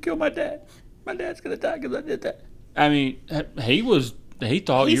 I'm going to kill my dad. My dad's going to die because I did that. I mean, he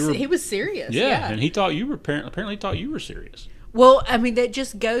thought you were. He was serious. Yeah, and he thought you were, apparently thought you were serious. Well, I mean, that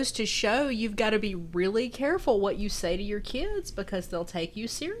just goes to show you've got to be really careful what you say to your kids because they'll take you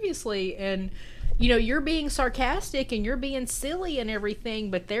seriously. And, you know, you're being sarcastic and you're being silly and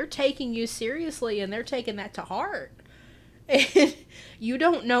everything, but they're taking you seriously and they're taking that to heart. And you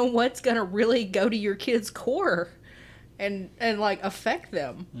don't know what's going to really go to your kids' core and like, affect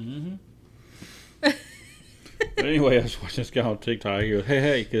them. Mm-hmm. But anyway, I was watching this guy on TikTok. He goes,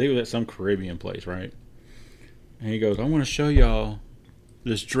 hey, because he was at some Caribbean place, right? And he goes, I want to show y'all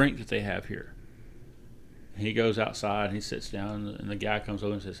this drink that they have here. And he goes outside and he sits down, and the guy comes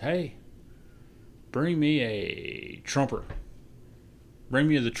over and says, hey, bring me a trumper. Bring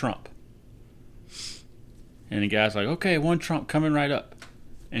me the trump. And the guy's like, okay, one trump coming right up.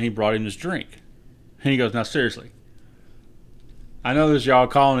 And he brought him this drink. And he goes, now seriously, I know this y'all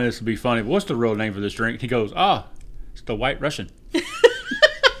calling this to be funny, but what's the real name for this drink? He goes, it's the White Russian.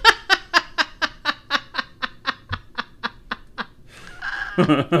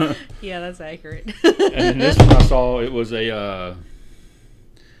 Yeah, that's accurate. And this one I saw, it was a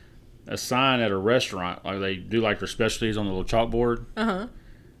sign at a restaurant. Like they do like their specialties on the little chalkboard. Uh-huh.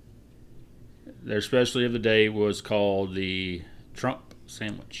 Their specialty of the day was called the Trump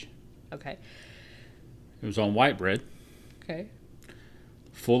sandwich. Okay. It was on white bread. Okay.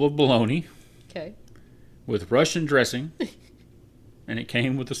 Full of bologna. Okay. With Russian dressing. And it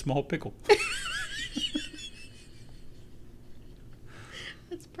came with a small pickle.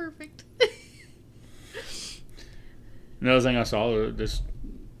 Another thing I saw, this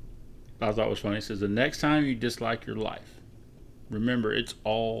I thought was funny. It says, the next time you dislike your life, remember it's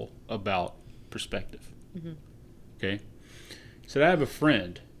all about perspective. Mm-hmm. Okay? He said, I have a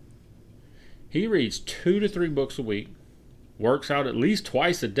friend. He reads 2 to 3 books a week, works out at least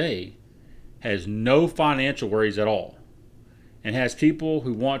twice a day, has no financial worries at all, and has people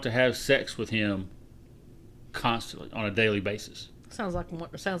who want to have sex with him constantly on a daily basis. Sounds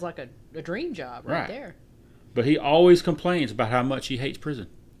like a dream job right there. But he always complains about how much he hates prison.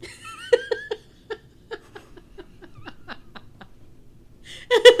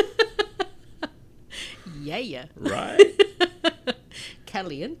 Yeah. Right.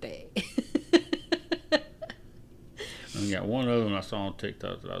 Caliente. I got one other one I saw on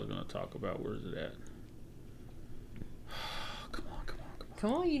TikTok that I was going to talk about. Where is it at?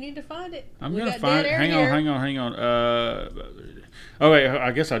 Come on, you need to find it. I'm going to find it. Hang on. Okay,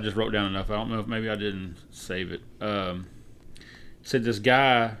 I guess I just wrote down enough. I don't know if maybe I didn't save it. Said this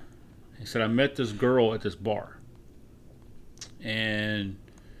guy, he said, I met this girl at this bar. And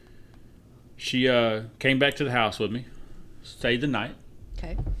she came back to the house with me, stayed the night.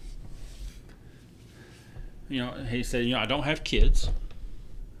 Okay. He said, I don't have kids.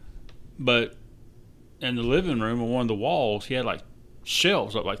 But in the living room on one of the walls, he had like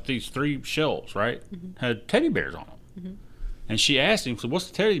shelves up, like these 3 shelves, right? Mm-hmm. Had teddy bears on them. Mm-hmm. And she asked him, so what's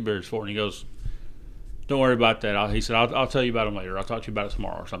the teddy bears for? And he goes, don't worry about that. He said, I'll tell you about them later. I'll talk to you about it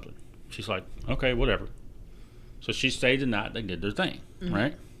tomorrow or something. She's like, okay, whatever. So she stayed the night. They did their thing, mm-hmm.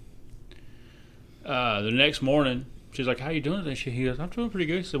 right? The next morning, she's like, how you doing today? He goes, I'm doing pretty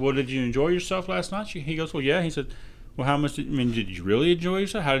good. He said, well, did you enjoy yourself last night? He goes, well, yeah. He said, well, how much did you really enjoy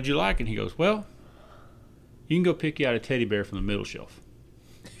yourself? How did you like it? And he goes, well, you can go pick you out a teddy bear from the middle shelf.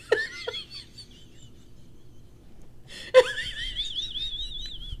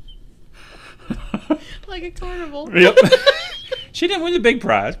 Like a carnival. Yep. She didn't win the big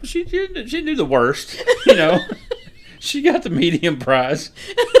prize, but she knew the worst. She got the medium prize.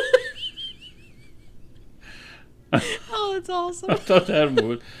 Oh, that's awesome.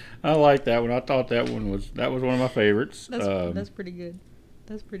 I like that one. I thought that was one of my favorites. That's pretty good.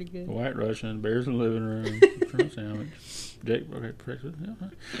 That's pretty good. White Russian, bears in the living room, shrimp sandwich.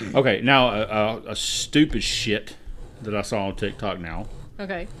 Okay, now a stupid shit that I saw on TikTok now.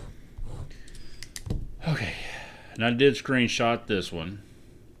 Okay. And I did screenshot this one.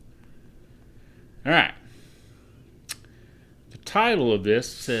 All right. The title of this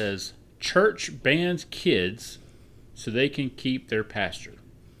says, Church Bans Kids So They Can Keep Their Pastor.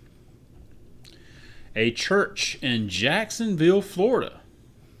 A church in Jacksonville, Florida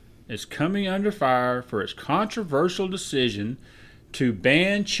is coming under fire for its controversial decision to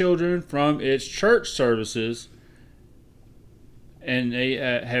ban children from its church services, and they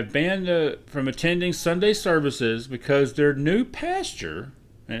have banned from attending Sunday services because their new pastor,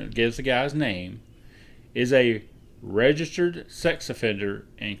 and it gives the guy's name, is a registered sex offender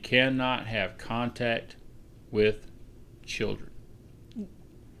and cannot have contact with children.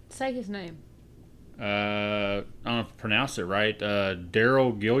 Say his name. I don't know if I pronounced it right.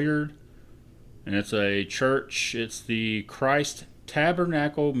 Daryl Gilliard. And it's a church. It's the Christ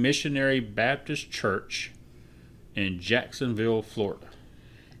Tabernacle Missionary Baptist Church in Jacksonville, Florida.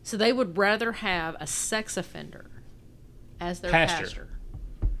 So they would rather have a sex offender as their pastor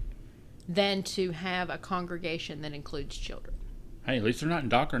than to have a congregation that includes children. Hey, at least they're not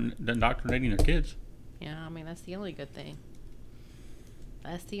indoctrinating their kids. Yeah, I mean, that's the only good thing.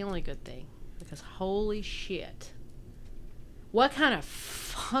 That's the only good thing. Because holy shit. What kind of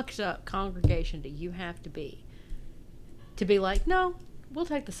fucked up congregation do you have to be like, no, we'll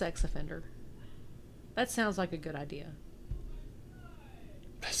take the sex offender? That sounds like a good idea.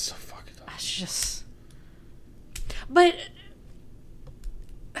 That's so fucking up. That's just... But...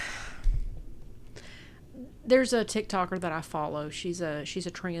 There's a TikToker that I follow. She's a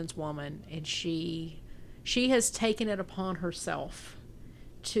trans woman, and she has taken it upon herself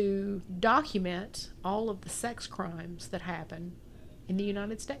to document all of the sex crimes that happen in the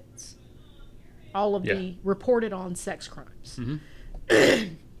United States. All of the reported on sex crimes.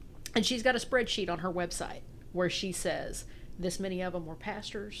 Mm-hmm. And she's got a spreadsheet on her website where she says, this many of them were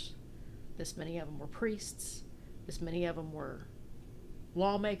pastors, this many of them were priests, this many of them were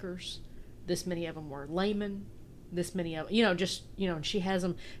lawmakers, this many of them were laymen, this many of them, and she has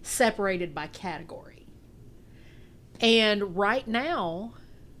them separated by category. And right now,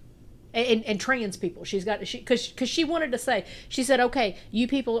 and trans people, because she wanted to say, she said, okay, you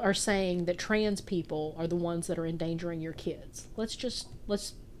people are saying that trans people are the ones that are endangering your kids. Let's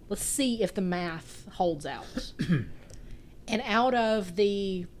see if the math holds out. And out of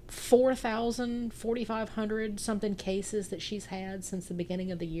the 4,000, 4,500 something cases that she's had since the beginning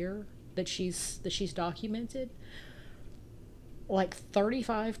of the year that she's documented. Like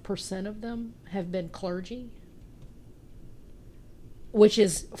 35% of them have been clergy, which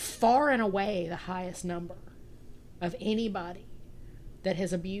is far and away the highest number of anybody that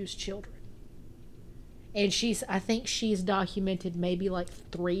has abused children. And I think she's documented maybe like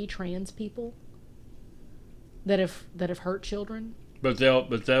 3 trans people that have hurt children. But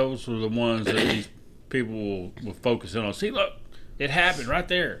those were the ones that these people will focus in on. See, look, it happened right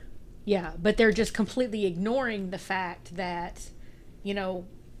there. Yeah, but they're just completely ignoring the fact that, you know,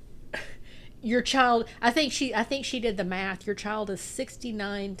 your child. I think she did the math. Your child is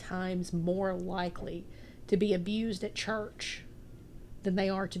 69 times more likely to be abused at church than they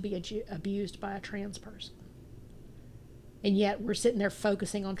are to be abused by a trans person. And yet we're sitting there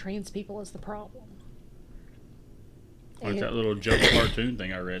focusing on trans people as the problem. Like that little joke cartoon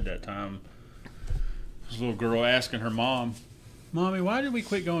thing I read that time. This little girl asking her mom, "Mommy, why did we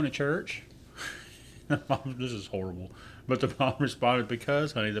quit going to church?" Mom, this is horrible. But the mom responded,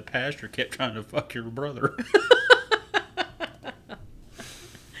 "Because, honey, the pastor kept trying to fuck your brother."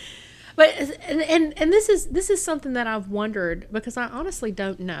 But and this is something that I've wondered, because I honestly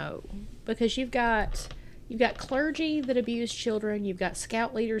don't know. Because you've got clergy that abuse children, you've got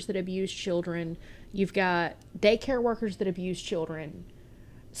scout leaders that abuse children, you've got daycare workers that abuse children.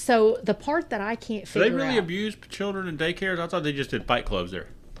 So the part that I can't figure out... Do they really abuse children in daycares? I thought they just did fight clubs there.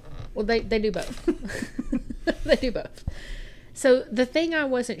 Well, they do both. They do both. So the thing I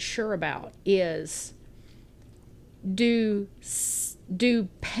wasn't sure about is, do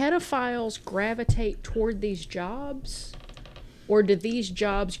pedophiles gravitate toward these jobs, or do these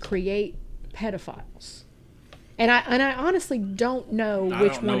jobs create pedophiles? And I honestly don't know which one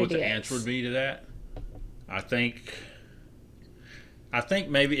it is. I don't know what the answer would be to that. I think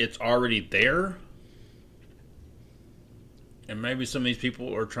maybe it's already there, and maybe some of these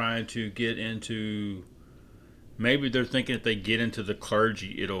people are trying to get into. Maybe they're thinking if they get into the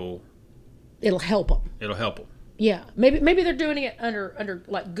clergy, it'll help them. It'll help them. Yeah, maybe they're doing it under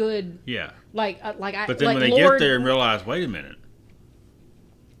like good. Yeah. But then when they get there and realize, wait a minute,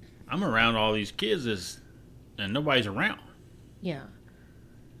 I'm around all these kids and nobody's around. Yeah.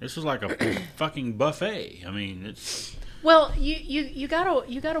 This is like a fucking buffet. I mean, it's. Well, you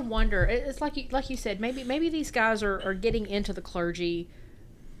gotta wonder. It's like you said. Maybe these guys are getting into the clergy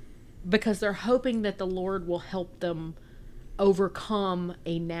because they're hoping that the Lord will help them overcome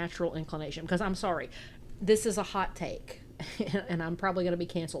a natural inclination. Because I'm sorry, this is a hot take, and I'm probably going to be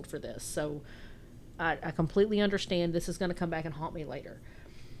canceled for this. So I completely understand this is going to come back and haunt me later.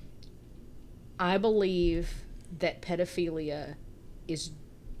 I believe that pedophilia is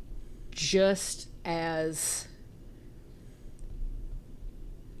just as...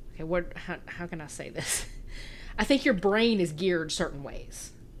 Okay, how can I say this? I think your brain is geared certain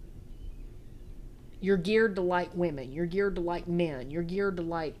ways. You're geared to like women. You're geared to like men. You're geared to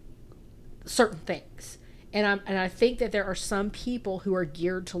like certain things. And I think that there are some people who are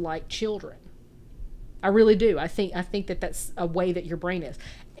geared to like children. I really do. I think that that's a way that your brain is.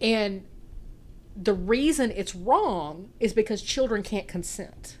 And the reason it's wrong is because children can't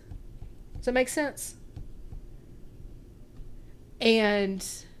consent. Does that make sense? And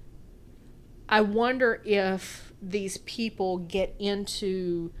I wonder if these people get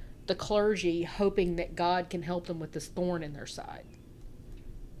into the clergy hoping that God can help them with this thorn in their side.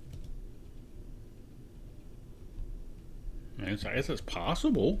 I guess it's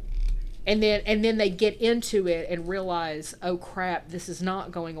possible. And then they get into it and realize, oh crap, this is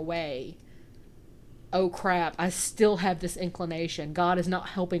not going away. Oh crap, I still have this inclination. God is not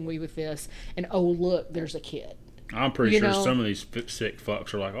helping me with this. And oh look, there's a kid. I'm pretty sure some of these sick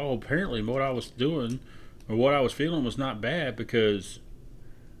fucks are like, oh, apparently what I was doing or what I was feeling was not bad, because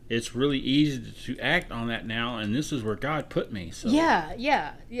it's really easy to act on that now, and this is where God put me. So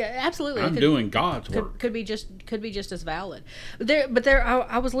yeah, absolutely. I'm doing God's work. Could be just as valid.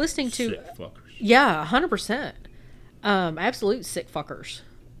 I was listening to sick fuckers. Yeah, 100%. Absolute sick fuckers.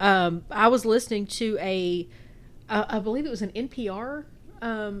 I was listening to I believe it was an NPR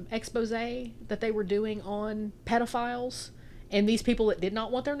expose that they were doing on pedophiles and these people that did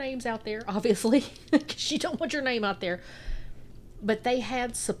not want their names out there, obviously, because you don't want your name out there. But they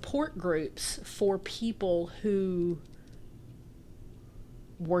had support groups for people who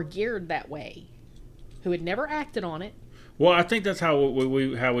were geared that way, who had never acted on it. Well, I think that's how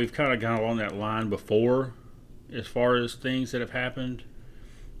we've kind of gone along that line before, as far as things that have happened.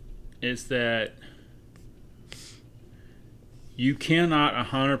 It's that you cannot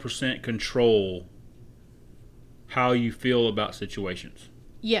 100% control how you feel about situations.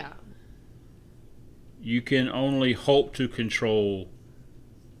 Yeah. You can only hope to control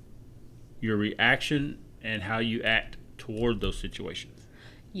your reaction and how you act toward those situations.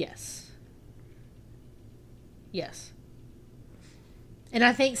 Yes. Yes. And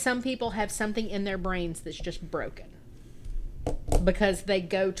I think some people have something in their brains that's just broken because they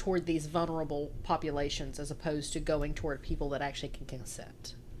go toward these vulnerable populations as opposed to going toward people that actually can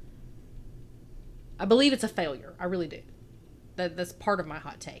consent. I believe it's a failure. I really do. That's part of my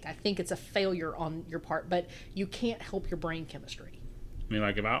hot take. I think it's a failure on your part, but you can't help your brain chemistry. I mean,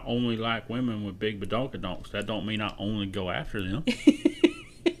 like, if I only like women with big badonkadonks, that don't mean I only go after them.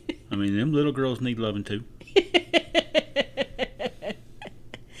 I mean, them little girls need loving too.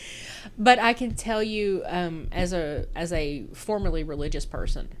 But I can tell you, as a formerly religious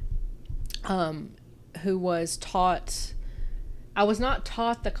person, who was taught, I was not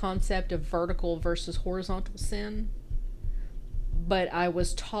taught the concept of vertical versus horizontal sin, but I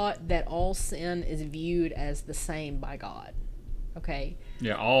was taught that all sin is viewed as the same by God. Okay.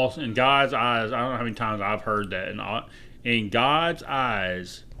 Yeah, all in God's eyes. I don't know how many times I've heard that. In God's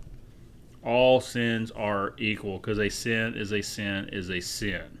eyes, all sins are equal because a sin is a sin is a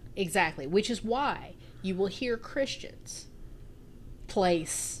sin. Exactly, which is why you will hear Christians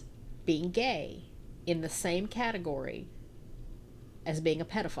place being gay in the same category as being a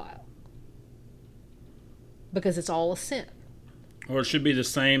pedophile. Because it's all a sin. Or it should be the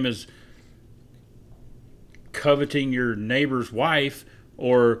same as coveting your neighbor's wife,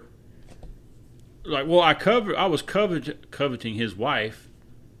 or like, well, I was coveting his wife,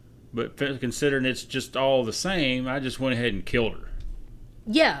 but considering it's just all the same, I just went ahead and killed her.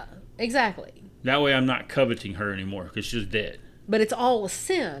 Yeah, exactly. That way I'm not coveting her anymore because she's dead. But it's all a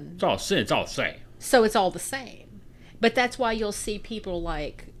sin. It's all sin. It's all the same. So it's all the same. But that's why you'll see people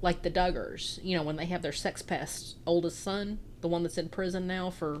like the Duggars, when they have their sex pest oldest son, the one that's in prison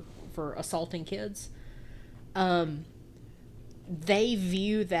now for assaulting kids. They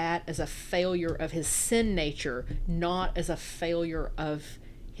view that as a failure of his sin nature, not as a failure of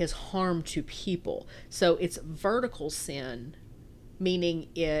his harm to people. So it's vertical sin, meaning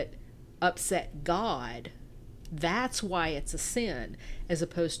it upset God. That's why it's a sin, as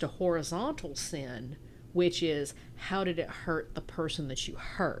opposed to horizontal sin, which is, how did it hurt the person that you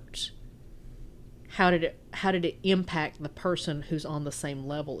hurt? How did it impact the person who's on the same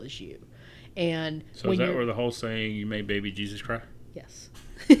level as you? And so is that where the whole saying, you made baby Jesus cry? Yes.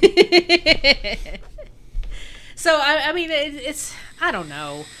 So I mean, it's I don't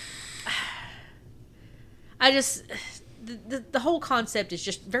know. I just the whole concept is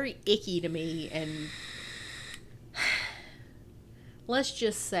just very icky to me, and let's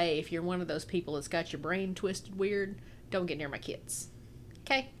just say if you're one of those people that's got your brain twisted weird, don't get near my kids.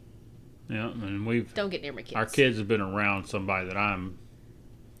 Okay? Yeah, and don't get near my kids. Our kids have been around somebody that I'm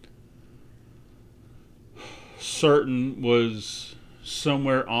certain was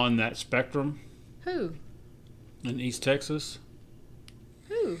somewhere on that spectrum. Who? In East Texas.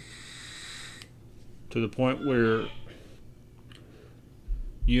 Who? To the point where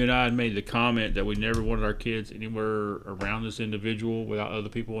you and I had made the comment that we never wanted our kids anywhere around this individual without other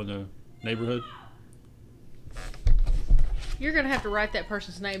people in the neighborhood. You're going to have to write that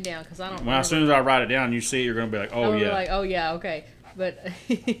person's name down because I don't Well, as soon as I write it down, you see it, you're going to be like, oh, yeah. Like, oh, yeah, okay. But...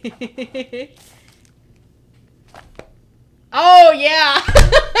 oh, yeah.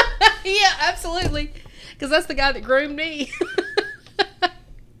 Yeah, absolutely. Because that's the guy that groomed me.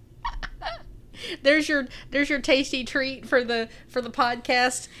 There's your tasty treat for the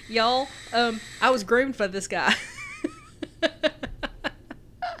podcast, y'all. I was groomed by this guy.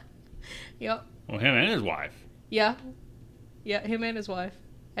 Yep. Well, him and his wife. Yeah. Yeah, him and his wife.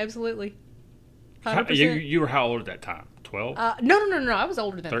 Absolutely. 100%. You were how old at that time? 12? No. I was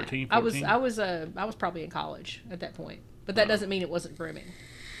older than 13, that. 14? I was probably in college at that point. But that doesn't mean it wasn't grooming.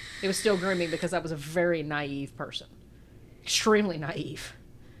 It was still grooming because I was a very naive person. Extremely naive.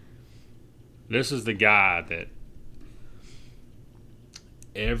 This is the guy that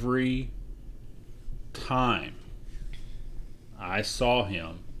every time I saw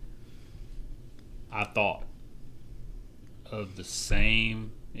him, I thought of the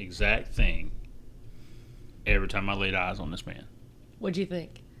same exact thing every time I laid eyes on this man. What'd you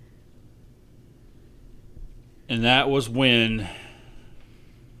think? And that was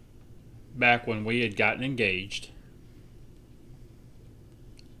back when we had gotten engaged,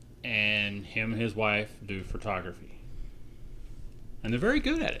 and him and his wife do photography. And they're very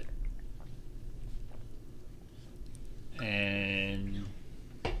good at it. And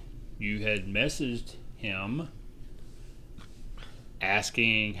you had messaged him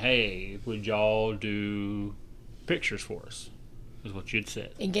asking, hey, would y'all do pictures for us? is what you'd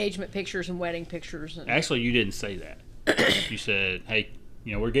said. Engagement pictures and wedding pictures. And... Actually, you didn't say that. You said, hey,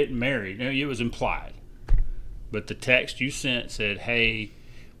 we're getting married. No, it was implied. But the text you sent said, hey,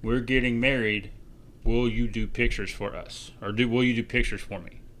 we're getting married. Will you do pictures for us? Or will you do pictures for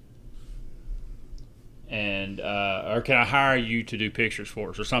me? And or can I hire you to do pictures for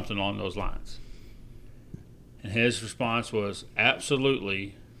us, or something along those lines? And his response was,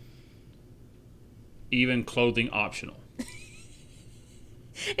 absolutely, even clothing optional.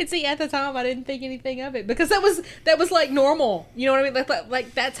 And see, at the time, I didn't think anything of it, because that was like normal. You know what I mean?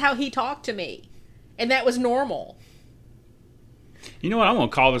 Like that's how he talked to me, and that was normal. You know what? I'm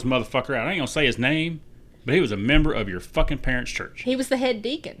gonna call this motherfucker out. I ain't gonna say his name, but he was a member of your fucking parents' church. He was the head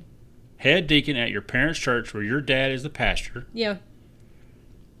deacon. Head deacon at your parents' church, where your dad is the pastor. Yeah.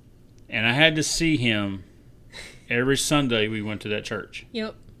 And I had to see him every Sunday we went to that church.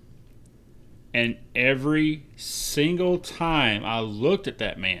 Yep. And every single time I looked at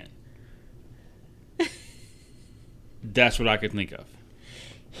that man, that's what I could think of.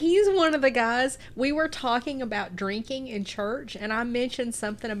 He's one of the guys, we were talking about drinking in church, and I mentioned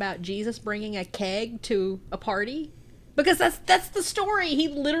something about Jesus bringing a keg to a party. Because that's the story. He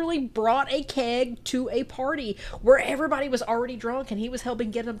literally brought a keg to a party where everybody was already drunk, and he was helping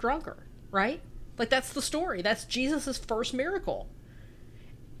get them drunker, right? Like, that's the story. That's Jesus' first miracle.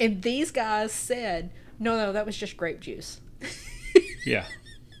 And these guys said, no, that was just grape juice. Yeah.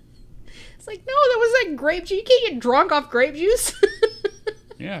 It's like, no, that was like grape juice. You can't get drunk off grape juice.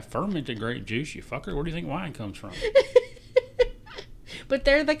 Yeah, fermented grape juice, you fucker. Where do you think wine comes from? But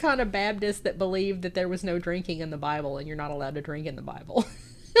they're the kind of Baptists that believe that there was no drinking in the Bible, and you're not allowed to drink in the Bible.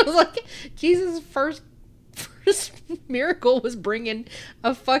 I was like, Jesus' first miracle was bringing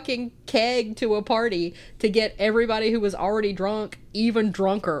a fucking keg to a party to get everybody who was already drunk even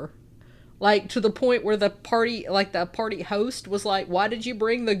drunker. Like, to the point where the party host was like, why did you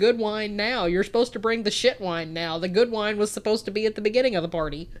bring the good wine now? You're supposed to bring the shit wine now. The good wine was supposed to be at the beginning of the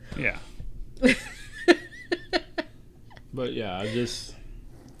party. Yeah. But yeah,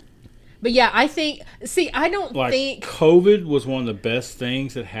 But yeah, I think... See, I don't think... COVID was one of the best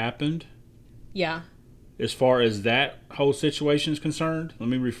things that happened. Yeah. As far as that whole situation is concerned. Let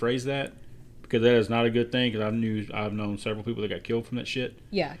me rephrase that. Because that is not a good thing. Because I've known several people that got killed from that shit.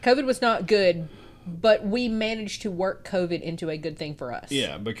 Yeah, COVID was not good. But we managed to work COVID into a good thing for us.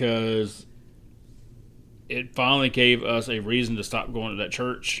 Yeah, because it finally gave us a reason to stop going to that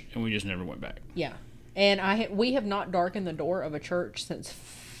church. And we just never went back. Yeah. And we have not darkened the door of a church since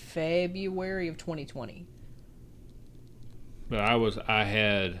February of 2020. But I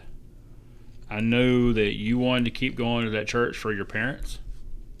knew that you wanted to keep going to that church for your parents.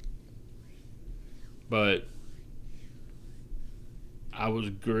 But I was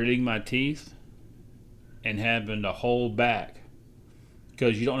gritting my teeth and having to hold back.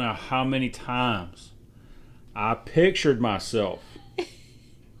 Because you don't know how many times I pictured myself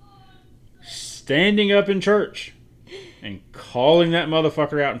standing up in church and calling that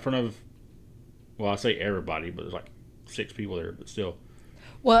motherfucker out in front of, well, I say everybody, but there's like 6 people there, but still.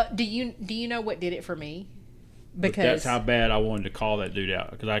 Well, do you know what did it for me? Because that's how bad I wanted to call that dude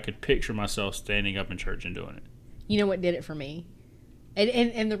out, because I could picture myself standing up in church and doing it. You know what did it for me?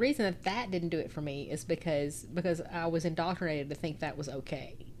 And the reason that didn't do it for me is because I was indoctrinated to think that was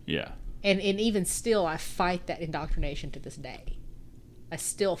okay. Yeah. And even still, I fight that indoctrination to this day. I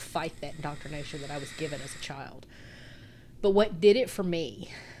still fight that indoctrination that I was given as a child. But what did it for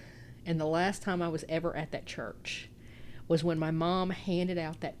me, and the last time I was ever at that church, was when my mom handed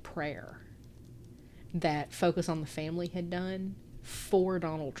out that prayer that Focus on the Family had done for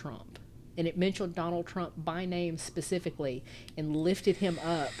Donald Trump. And it mentioned Donald Trump by name specifically and lifted him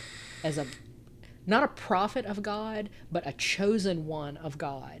up as not a prophet of God, but a chosen one of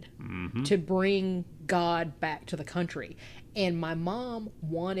God, to bring God back to the country. And my mom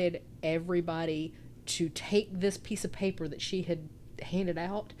wanted everybody to take this piece of paper that she had handed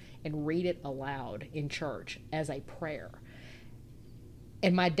out and read it aloud in church as a prayer.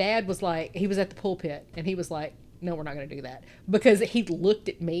 And my dad was like, he was at the pulpit, and he was like, no, we're not going to do that. Because he looked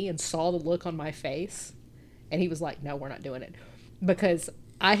at me and saw the look on my face, and he was like, no, we're not doing it. Because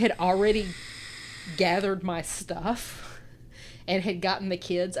I had already gathered my stuff and had gotten the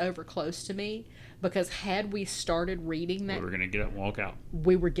kids over close to me, because had we started reading that, we were going to get up and walk out.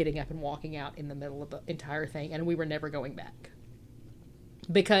 We were getting up and walking out in the middle of the entire thing, and we were never going back.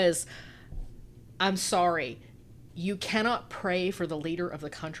 Because, I'm sorry, you cannot pray for the leader of the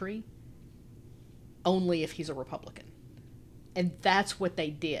country only if he's a Republican. And that's what they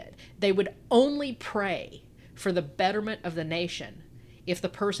did. They would only pray for the betterment of the nation if the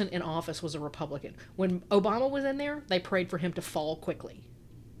person in office was a Republican. When Obama was in there, they prayed for him to fall quickly.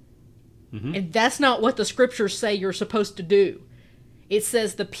 Mm-hmm. And that's not what the scriptures say you're supposed to do. It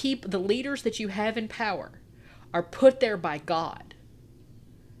says the leaders that you have in power are put there by God.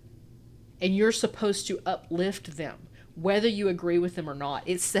 And you're supposed to uplift them, whether you agree with them or not.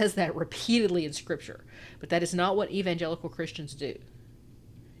 It says that repeatedly in Scripture. But that is not what evangelical Christians do.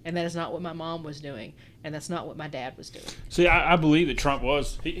 And that is not what my mom was doing. And that's not what my dad was doing. See, I believe that Trump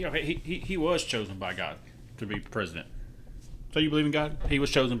was, he was chosen by God to be president. So you believe in God? He was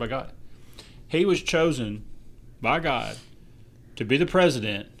chosen by God. He was chosen by God to be the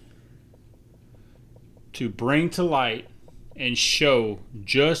president, to bring to light and show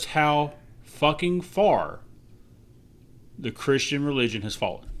just how fucking far the Christian religion has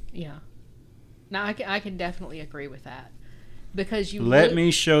fallen. Yeah. Now, I can definitely agree with that. Because you let me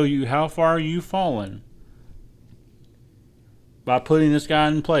show you how far you've fallen by putting this guy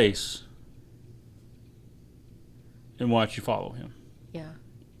in place and watch you follow him. Yeah.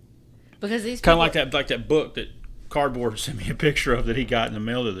 Because these kind of like that book that Cardboard sent me a picture of that he got in the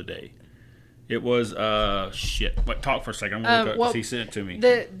mail the other day. It was Wait, talk for a second. I'm gonna look up because he sent it to me.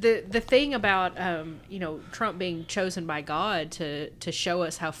 The thing about Trump being chosen by God to show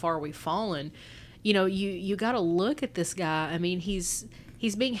us how far we've fallen, you got to look at this guy. I mean, he's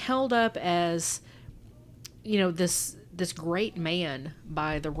being held up as this great man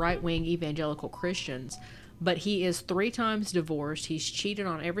by the right-wing evangelical Christians, but he is 3 times divorced. He's cheated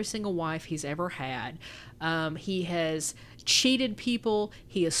on every single wife he's ever had. He has cheated people.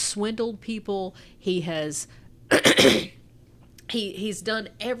 He has swindled people. He has he's done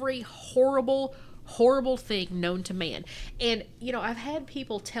every horrible thing known to man. And I've had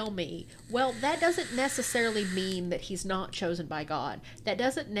people tell me, well, that doesn't necessarily mean that he's not chosen by God. That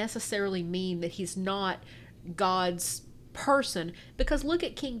doesn't necessarily mean that he's not God's person, because look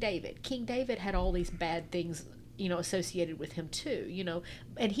at King David. King David had all these bad things associated with him too,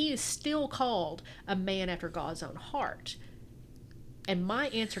 and he is still called a man after God's own heart. And my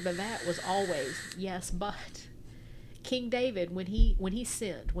answer to that was always yes, but King David, when he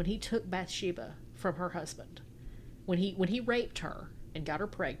sinned, when he took Bathsheba from her husband, when he raped her and got her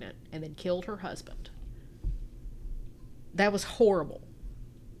pregnant and then killed her husband, that was horrible,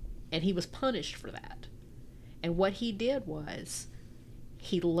 and he was punished for that. And what he did was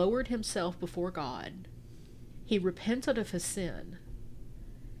he lowered himself before God. He repented of his sin,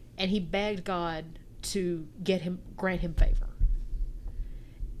 and he begged God to grant him favor.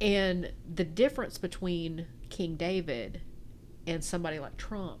 And the difference between King David and somebody like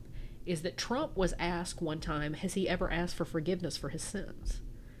Trump is that Trump was asked one time, has he ever asked for forgiveness for his sins?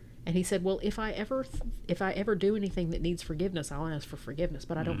 And he said, well, if I ever do anything that needs forgiveness, I'll ask for forgiveness,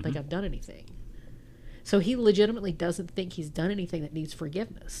 but I don't think I've done anything. So he legitimately doesn't think he's done anything that needs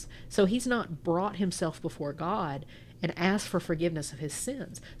forgiveness. So he's not brought himself before God and asked for forgiveness of his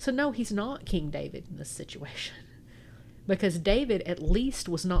sins. So no, he's not King David in this situation. Because David at least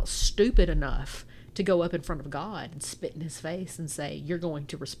was not stupid enough to go up in front of God and spit in his face and say, you're going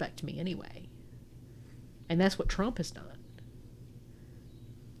to respect me anyway. And that's what Trump has done.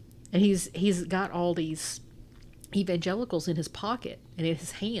 And he's got all these evangelicals in his pocket and in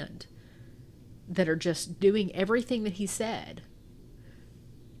his hand that are just doing everything that he said.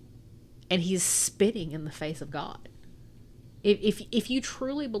 And he's spitting in the face of God. If you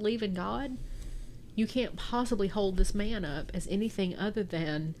truly believe in God, you can't possibly hold this man up as anything other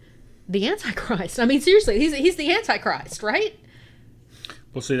than the Antichrist. I mean, seriously, he's the Antichrist, right?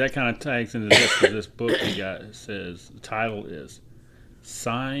 Well, see, that kind of tags into this, because this book he got says, the title is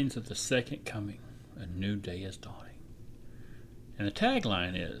Signs of the Second Coming, A New Day is Dawning. And the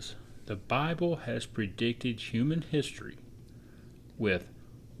tagline is, the Bible has predicted human history with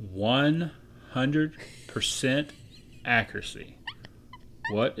 100% accuracy.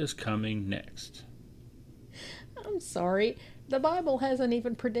 What is coming next? I'm sorry. The Bible hasn't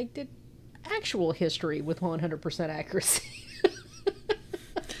even predicted actual history with 100% accuracy.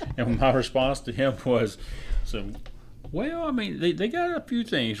 And my response to him was, well, I mean, they got a few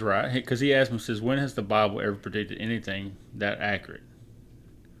things right. Because he asked me, says, when has the Bible ever predicted anything that accurate?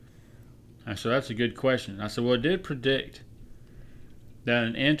 I said, that's a good question. I said, well, it did predict that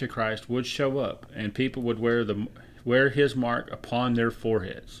an Antichrist would show up and people would wear his mark upon their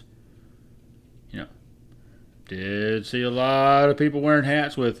foreheads. Did see a lot of people wearing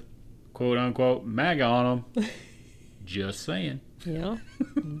hats with quote unquote MAGA on them. Just saying. Yeah,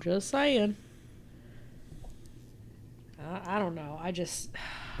 I'm just saying. I don't know.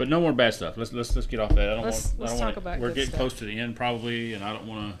 But no more bad stuff. Let's get off that. Let's talk about. We're getting stuff. close to the end probably, and I don't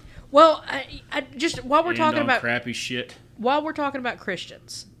want to. Well, I just while we're talking about crappy shit. while we're talking about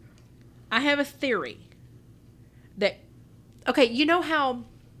Christians, I have a theory that, okay, you know how,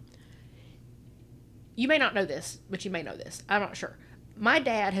 you may not know this, but you may know this. I'm not sure. My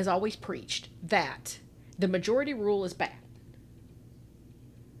dad has always preached that the majority rule is bad.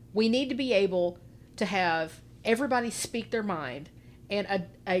 We need to be able to have everybody speak their mind, and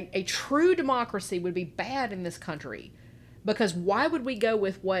a true democracy would be bad in this country, because why would we go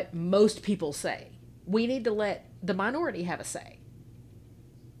with what most people say? We need to let the minority have a say.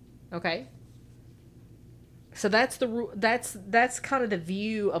 Okay? So that's that's kind of the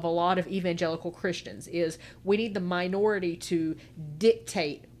view of a lot of evangelical Christians, is we need the minority to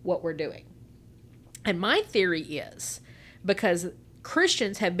dictate what we're doing. And my theory is because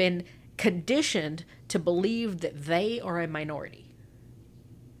Christians have been conditioned to believe that they are a minority,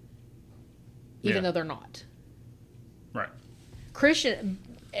 even though they're not. Right.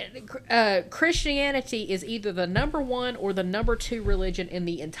 Christianity is either the number 1 or the number 2 religion in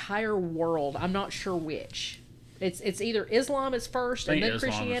the entire world. I'm not sure which. It's either Islam is first and then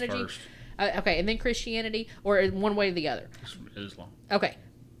Islam Christianity. is first. Okay, and then Christianity, or one way or the other. Islam. Okay.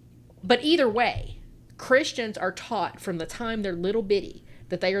 But either way, Christians are taught from the time they're little bitty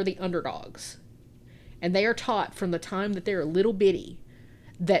that they are the underdogs. And they are taught from the time that they're little bitty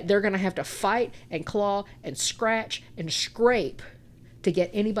that they're going to have to fight and claw and scratch and scrape to get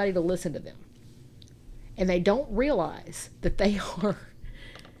anybody to listen to them. And they don't realize that they are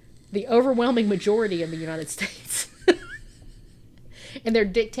the overwhelming majority in the United States. And they're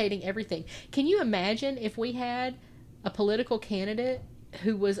dictating everything. Can you imagine if we had a political candidate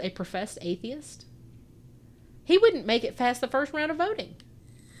who was a professed atheist? He wouldn't make it past the first round of voting.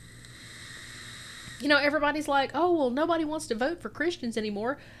 You know, everybody's like, oh, well, nobody wants to vote for Christians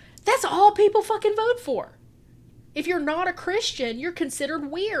anymore. That's all people fucking vote for. If you're not a Christian, you're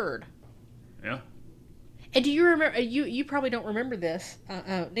considered weird. Yeah. And do you remember, you probably don't remember this.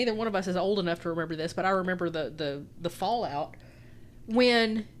 Neither one of us is old enough to remember this, but I remember the fallout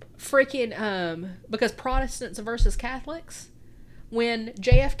when freaking, because Protestants versus Catholics, when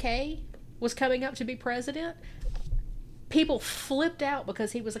JFK was coming up to be president, people flipped out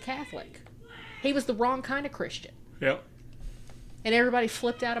because he was a Catholic. He was the wrong kind of Christian. Yep. And everybody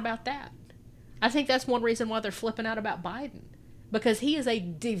flipped out about that. I think that's one reason why they're flipping out about Biden. Because he is a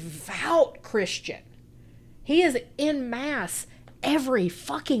devout Christian. He is in Mass every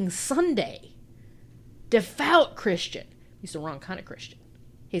fucking Sunday. Devout Christian. He's the wrong kind of Christian.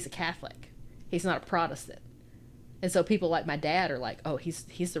 He's a Catholic. He's not a Protestant. And so people like my dad are like, oh, he's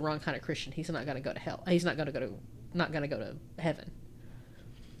the wrong kind of Christian. He's not going to go to hell. He's not going to go to heaven.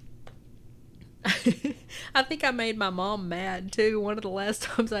 I think I made my mom mad too one of the last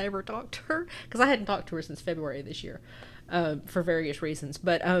times I ever talked to her, because I hadn't talked to her since February of this year, for various reasons.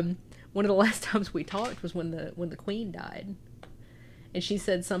 But one of the last times we talked was when the Queen died, and she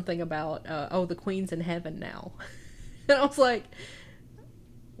said something about oh, the Queen's in heaven now. And I was like,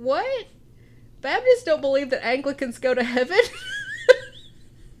 what? Baptists don't believe that Anglicans go to heaven?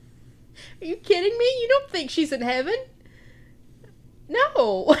 Are you kidding me? You don't think she's in heaven?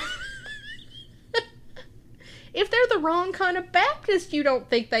 No. If they're the wrong kind of Baptist, you don't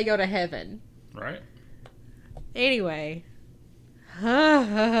think they go to heaven. Right. Anyway.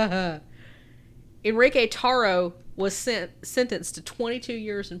 Enrique Tarro was sentenced to 22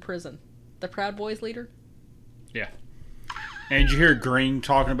 years in prison. The Proud Boys leader? Yeah. And did you hear Green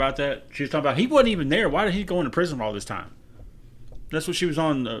talking about that? She was talking about he wasn't even there. Why did he go into prison all this time? That's what she was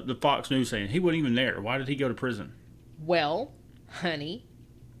on the Fox News saying. He wasn't even there. Why did he go to prison? Well, honey,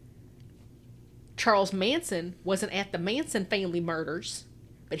 Charles Manson wasn't at the Manson family murders,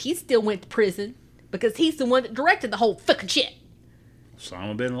 but he still went to prison because he's the one that directed the whole fucking shit.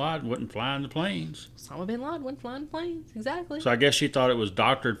 Osama bin Laden wasn't flying the planes. Osama bin Laden wasn't flying the planes, exactly. So I guess she thought it was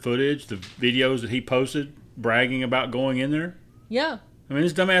doctored footage, the videos that he posted bragging about going in there. Yeah. I mean,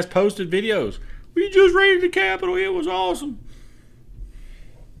 this dumbass posted videos. We just raided the Capitol. It was awesome.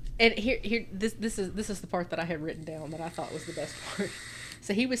 And this is the part that I had written down that I thought was the best part.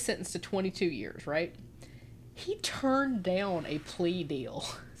 So he was sentenced to 22 years, right? He turned down a plea deal.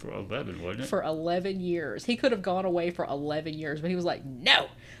 For 11, wasn't it? For 11 years. He could have gone away for 11 years, but he was like, no,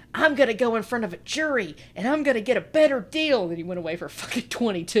 I'm going to go in front of a jury, and I'm going to get a better deal. And he went away for fucking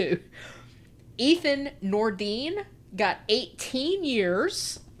 22. Ethan Nordine got 18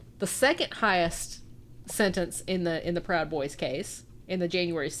 years, the second highest sentence in the Proud Boys case, in the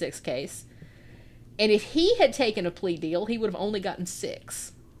January 6th case. And if he had taken a plea deal, he would have only gotten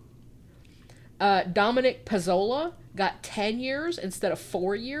 6. Dominic Pazzola got 10 years instead of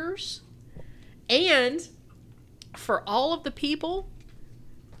 4 years. And for all of the people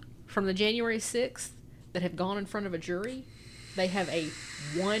from the January 6th that have gone in front of a jury, they have a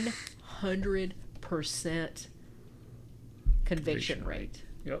 100% conviction rate.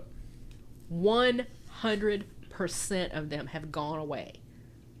 Yep. 100% of them have gone away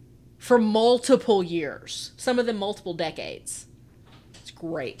for multiple years. Some of them multiple decades. It's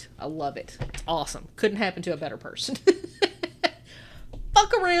great. I love it. It's awesome. Couldn't happen to a better person.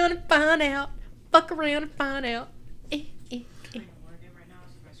 Fuck around and find out. Fuck around and find out.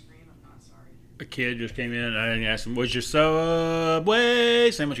 A kid just came in and I asked him, "Was your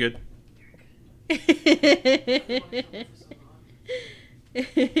Subway sandwich good?"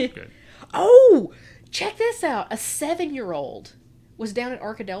 Good. Oh, check this out. A 7-year-old was down at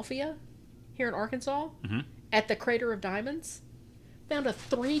Arkadelphia, here in Arkansas, at the Crater of Diamonds. Found a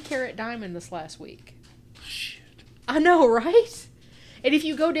 3-carat diamond this last week. Shit. I know, right? And if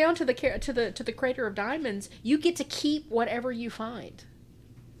you go down to the Crater of Diamonds, you get to keep whatever you find.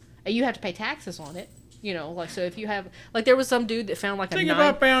 And you have to pay taxes on it. You know, like, so if you have, like, there was some dude that found like If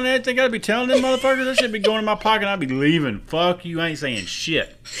I found that, they gotta be telling them motherfuckers that should be going in my pocket. I'd be leaving. Fuck you, ain't saying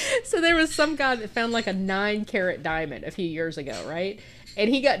shit. So there was some guy that found like a 9-carat diamond a few years ago, right? And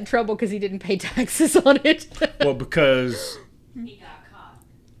he got in trouble because he didn't pay taxes on it. Well, because He got caught.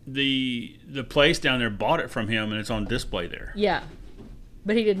 the place down there bought it from him and it's on display there. Yeah,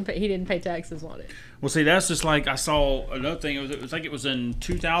 but he didn't pay taxes on it. Well, see, that's just like I saw another thing. It was like it was in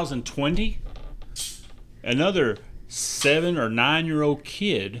 2020. Another 7 or 9-year-old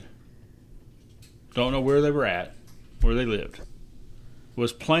kid, don't know where they were at, where they lived,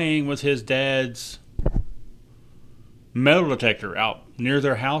 was playing with his dad's metal detector out near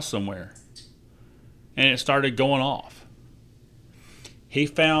their house somewhere. And it started going off. He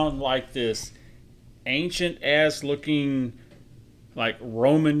found like this ancient ass looking like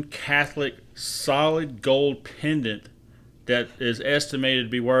Roman Catholic solid gold pendant that is estimated to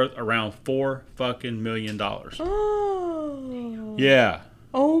be worth around $4 fucking million. Oh. Yeah.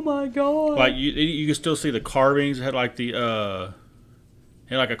 Oh my god. Like you can still see the carvings. It had like had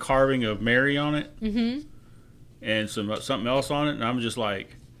like a carving of Mary on it. Mm-hmm. And something else on it, and I'm just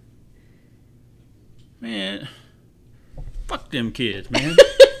like, man, fuck them kids, man.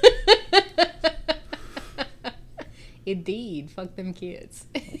 Indeed, fuck them kids.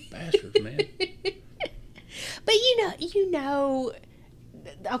 Bastards, man. But you know,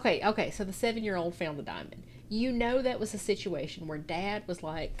 okay, so the 7-year-old found the diamond. You know that was a situation where Dad was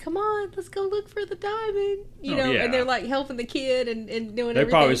like, come on, let's go look for the diamond. You know, yeah. and they're like helping the kid and doing They everything.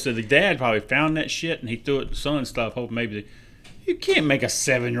 probably said the dad probably found that shit and he threw it to the son and stuff, hoping maybe you can't make a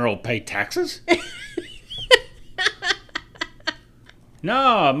 7-year-old pay taxes.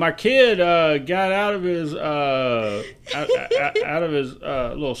 No, my kid got out of his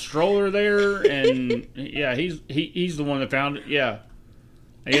little stroller there, and yeah, he's the one that found it. Yeah,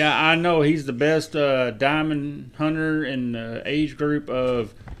 I know he's the best diamond hunter in the age group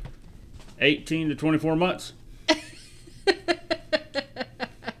of 18 to 24 months.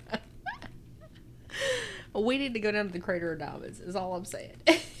 We need to go down to the Crater of Diamonds, is all I'm saying.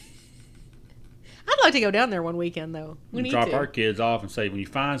 I'd like to go down there one weekend, though. We need Drop to. our kids off and say, when you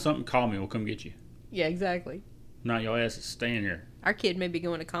find something, call me. We'll come get you. Yeah, exactly. Not your ass is staying here. Our kid may be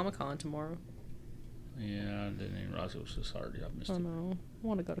going to Comic-Con tomorrow. Yeah, I didn't even realize it was this hard. I missed I it. know. I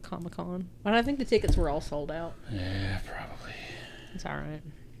want to go to Comic-Con. But I think the tickets were all sold out. Yeah, probably. It's all right.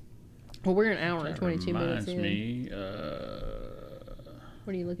 Well, we're an hour and That 22 minutes in. reminds me,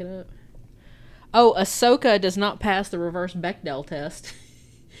 What are you looking up? Oh, Ahsoka does not pass the reverse Bechdel test.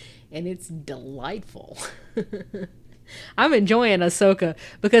 And it's delightful. I'm enjoying Ahsoka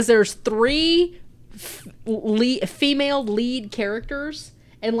because there's 3 female lead characters,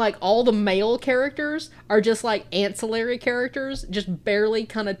 and like all the male characters are just like ancillary characters, just barely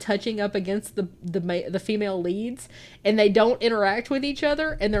kind of touching up against the female leads, and they don't interact with each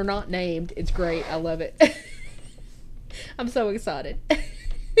other, and they're not named. It's great. I love it. I'm so excited.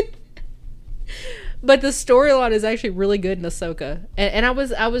 But the storyline is actually really good in Ahsoka, and I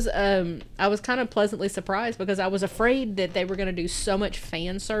was kind of pleasantly surprised because I was afraid that they were going to do so much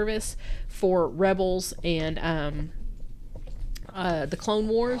fan service for Rebels and the Clone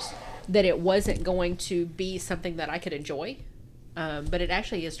Wars that it wasn't going to be something that I could enjoy. But it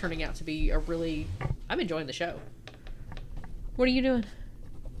actually is turning out to be I'm enjoying the show. What are you doing?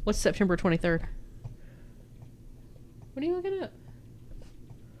 What's September 23rd? What are you looking at?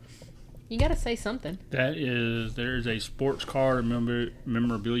 You gotta say something. there's a sports car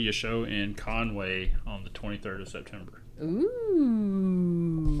memorabilia show in Conway on the 23rd of September.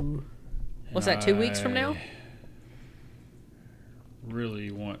 Ooh. What's that, 2 weeks from now?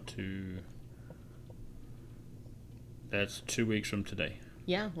 Really want to. That's 2 weeks from today.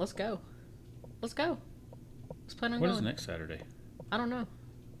 Yeah, let's go. Let's go. was planning on What going. is next Saturday? I don't know.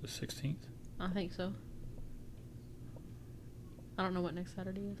 The 16th? I think so. I don't know what next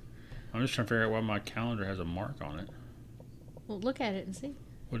Saturday is. I'm just trying to figure out why my calendar has a mark on it. Well, look at it and see.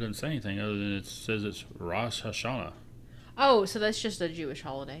 Well, it doesn't say anything other than it says it's Rosh Hashanah. Oh, so that's just a Jewish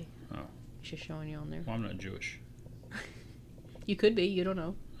holiday. Oh. It's just showing you on there. Well, I'm not Jewish. You could be. You don't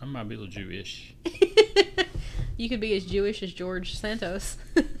know. I might be a little Jewish. You could be as Jewish as George Santos.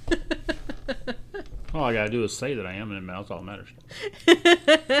 All I gotta do is say that I am, and that's all that matters.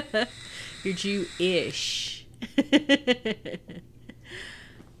 You're Jewish.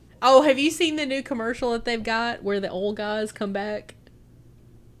 Oh, have you seen the new commercial that they've got where the old guys come back?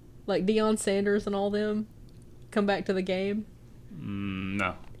 Like Deion Sanders and all them come back to the game?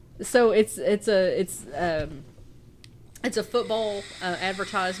 No. So it's a football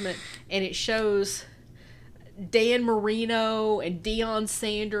advertisement, and it shows Dan Marino and Deion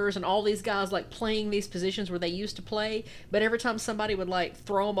Sanders and all these guys like playing these positions where they used to play, but every time somebody would like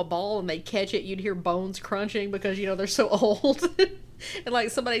throw them a ball and they'd catch it, you'd hear bones crunching because they're so old. And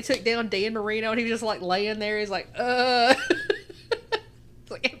like somebody took down Dan Marino and he was just like laying there. He's like, It's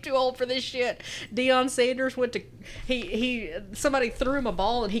like, I'm too old for this shit. Deion Sanders went to somebody threw him a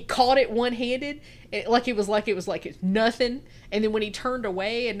ball and he caught it one-handed, and it was like it's nothing. And then when he turned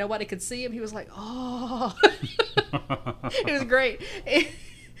away and nobody could see him, he was like, oh. It was great.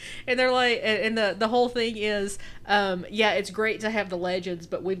 And they're like, and the whole thing is, it's great to have the legends,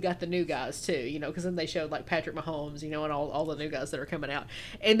 but we've got the new guys too, because then they showed like Patrick Mahomes, and all the new guys that are coming out.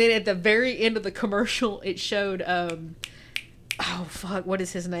 And then at the very end of the commercial, it showed, oh fuck, what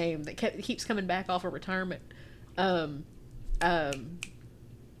is his name that keeps coming back off of retirement? Come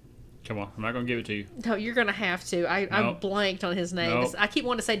on, I'm not gonna give it to you. No, you're gonna have to. I'm blanked on his name. Nope. I keep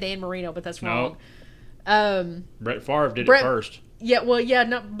wanting to say Dan Marino, but that's wrong. Brett Favre did it first. Yeah, well, yeah,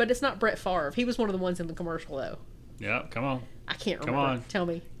 no, but it's not Brett Favre. He was one of the ones in the commercial, though. Yeah, come on. I can't remember. Come on. Tell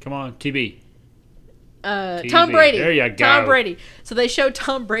me. Come on, TB. Tom Brady. There you go. Tom Brady. So they show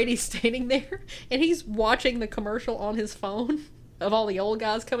Tom Brady standing there, and he's watching the commercial on his phone of all the old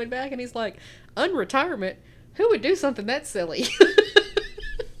guys coming back, and he's like, unretirement? Who would do something that silly?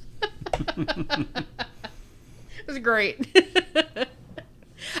 It was great.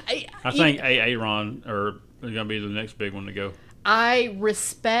 I think Aaron is going to be the next big one to go. I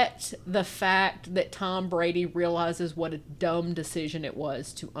respect the fact that Tom Brady realizes what a dumb decision it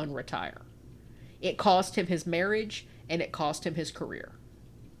was to unretire. It cost him his marriage, and it cost him his career.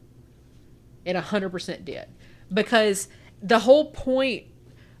 It 100% did. Because the whole point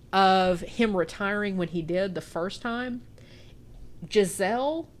of him retiring when he did the first time,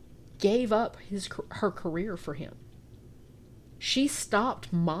 Giselle gave up her career for him. She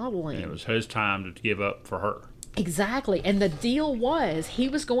stopped modeling. And it was his time to give up for her. Exactly. And the deal was he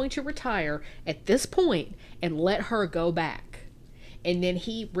was going to retire at this point and let her go back. And then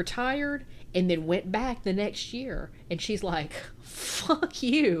he retired and then went back the next year. And she's like, fuck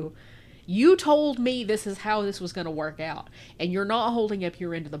you. You told me this is how this was going to work out. And you're not holding up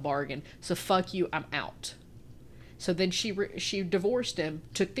your end of the bargain. So fuck you. I'm out. So then she divorced him,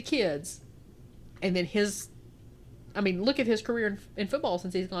 took the kids, and then look at his career in football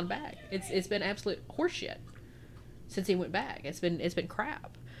since he's gone back. It's been absolute horseshit since he went back. It's been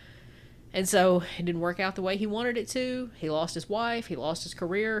crap. And so it didn't work out the way he wanted it to. He lost his wife. He lost his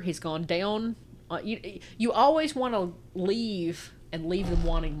career. He's gone down. You always want to leave and leave them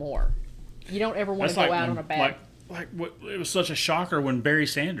wanting more. You don't ever want to go out on a bad... It was such a shocker when Barry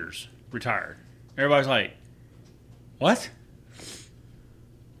Sanders retired. Everybody's like, what?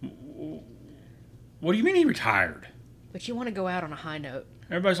 What do you mean he retired? But you want to go out on a high note.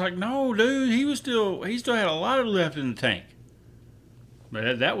 Everybody's like, no, dude, he still had a lot of left in the tank.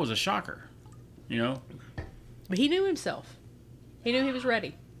 But that was a shocker, But he knew himself. He knew he was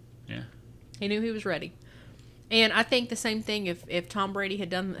ready. Yeah. He knew he was ready. And I think the same thing, if Tom Brady had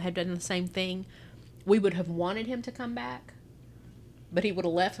done the same thing, we would have wanted him to come back, but he would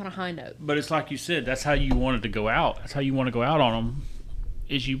have left on a high note. But it's like you said, that's how you wanted to go out. That's how you want to go out on them,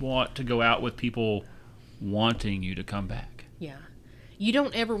 is you want to go out with people wanting you to come back. Yeah. You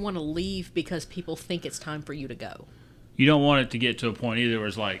don't ever want to leave because people think it's time for you to go. You don't want it to get to a point either where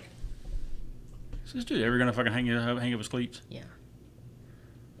it's like, is this dude ever going to fucking hang up his cleats? Yeah.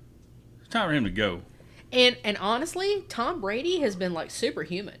 It's time for him to go. And honestly, Tom Brady has been like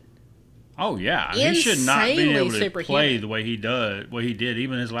superhuman. Oh yeah, he should not be able to superhuman. play the way he did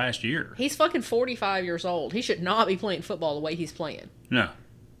even his last year. He's fucking 45 years old. He should not be playing football the way he's playing. No.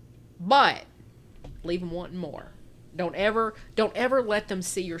 But leave him wanting more. Don't ever let them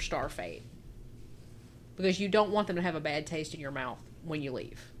see your star fade. Because you don't want them to have a bad taste in your mouth when you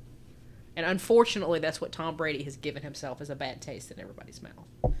leave. And unfortunately, that's what Tom Brady has given himself as a bad taste in everybody's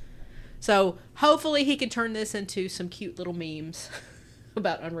mouth. So hopefully he can turn this into some cute little memes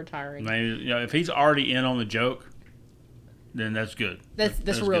about unretiring. Maybe, if he's already in on the joke, then that's good.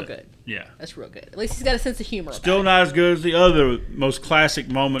 That's real good. Yeah. That's real good. At least he's got a sense of humor. Still not as good as the other most classic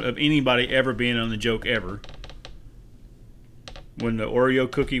moment of anybody ever being on the joke ever. When the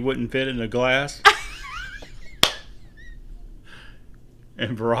Oreo cookie wouldn't fit in the glass.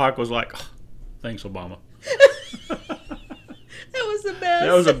 And Barack was like, oh, thanks, Obama. That was the best.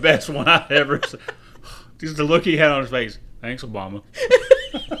 That was the best one I ever seen. Just the look he had on his face. Thanks, Obama.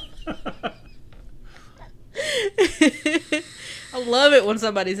 I love it when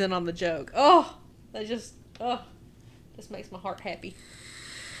somebody's in on the joke. That just makes my heart happy.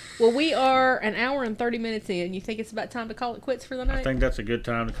 Well, we are an hour and 30 minutes in. You think it's about time to call it quits for the night? I think that's a good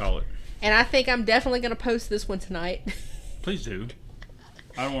time to call it. And I think I'm definitely going to post this one tonight. Please do.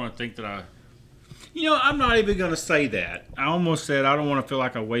 I don't want to think that I'm not even going to say that. I almost said I don't want to feel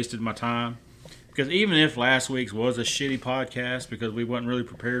like I wasted my time. Because even if last week's was a shitty podcast because we wasn't really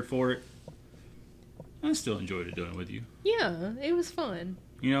prepared for it, I still enjoyed doing it with you. Yeah, it was fun.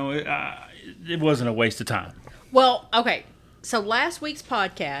 It wasn't a waste of time. Well, okay. So last week's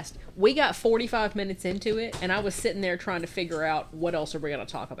podcast, we got 45 minutes into it, and I was sitting there trying to figure out what else are we going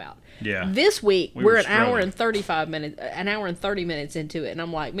to talk about. Yeah. This week, we're an hour and 30 minutes into it, and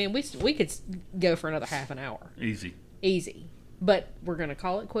I'm like, man, we could go for another half an hour. Easy. But we're going to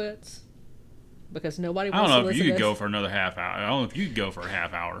call it quits because nobody wants to listen to I don't know if you could this. go for another half hour. I don't know if you could go for a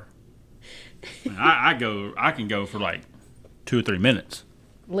half hour. I can go for like 2 or 3 minutes.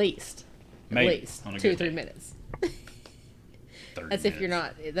 Least. Maybe. At least 2 or 3 minutes. That's if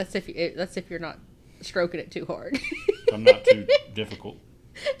you're not stroking it too hard. I'm not too difficult.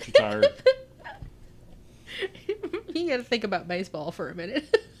 Too tired. You got to think about baseball for a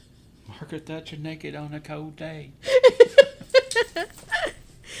minute. Margaret Thatcher naked on a cold day.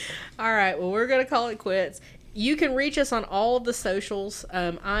 All right, well, we're going to call it quits. You can reach us on all of the socials.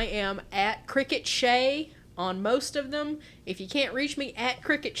 I am at Cricket Shay on most of them. If you can't reach me at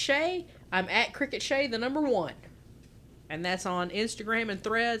Cricket Shay, I'm at Cricket Shay, the number 1. And that's on Instagram and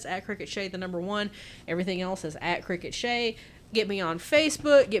Threads, at Cricket Shay, the number 1. Everything else is at Cricket Shay. Get me on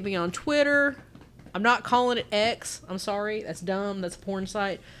Facebook. Get me on Twitter. I'm not calling it X. I'm sorry. That's dumb. That's a porn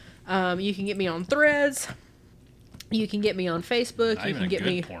site. You can get me on Threads. You can get me on Facebook. Not you even can get a good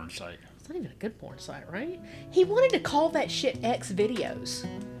me. porn site. It's not even a good porn site, right? He wanted to call that shit X videos.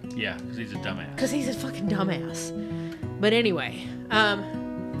 Yeah, because he's a dumbass. Because he's a fucking dumbass. But anyway,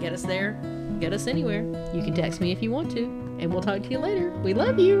 get us there. Get us anywhere. You can text me if you want to. And we'll talk to you later. We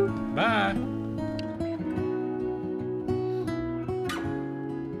love you. Bye.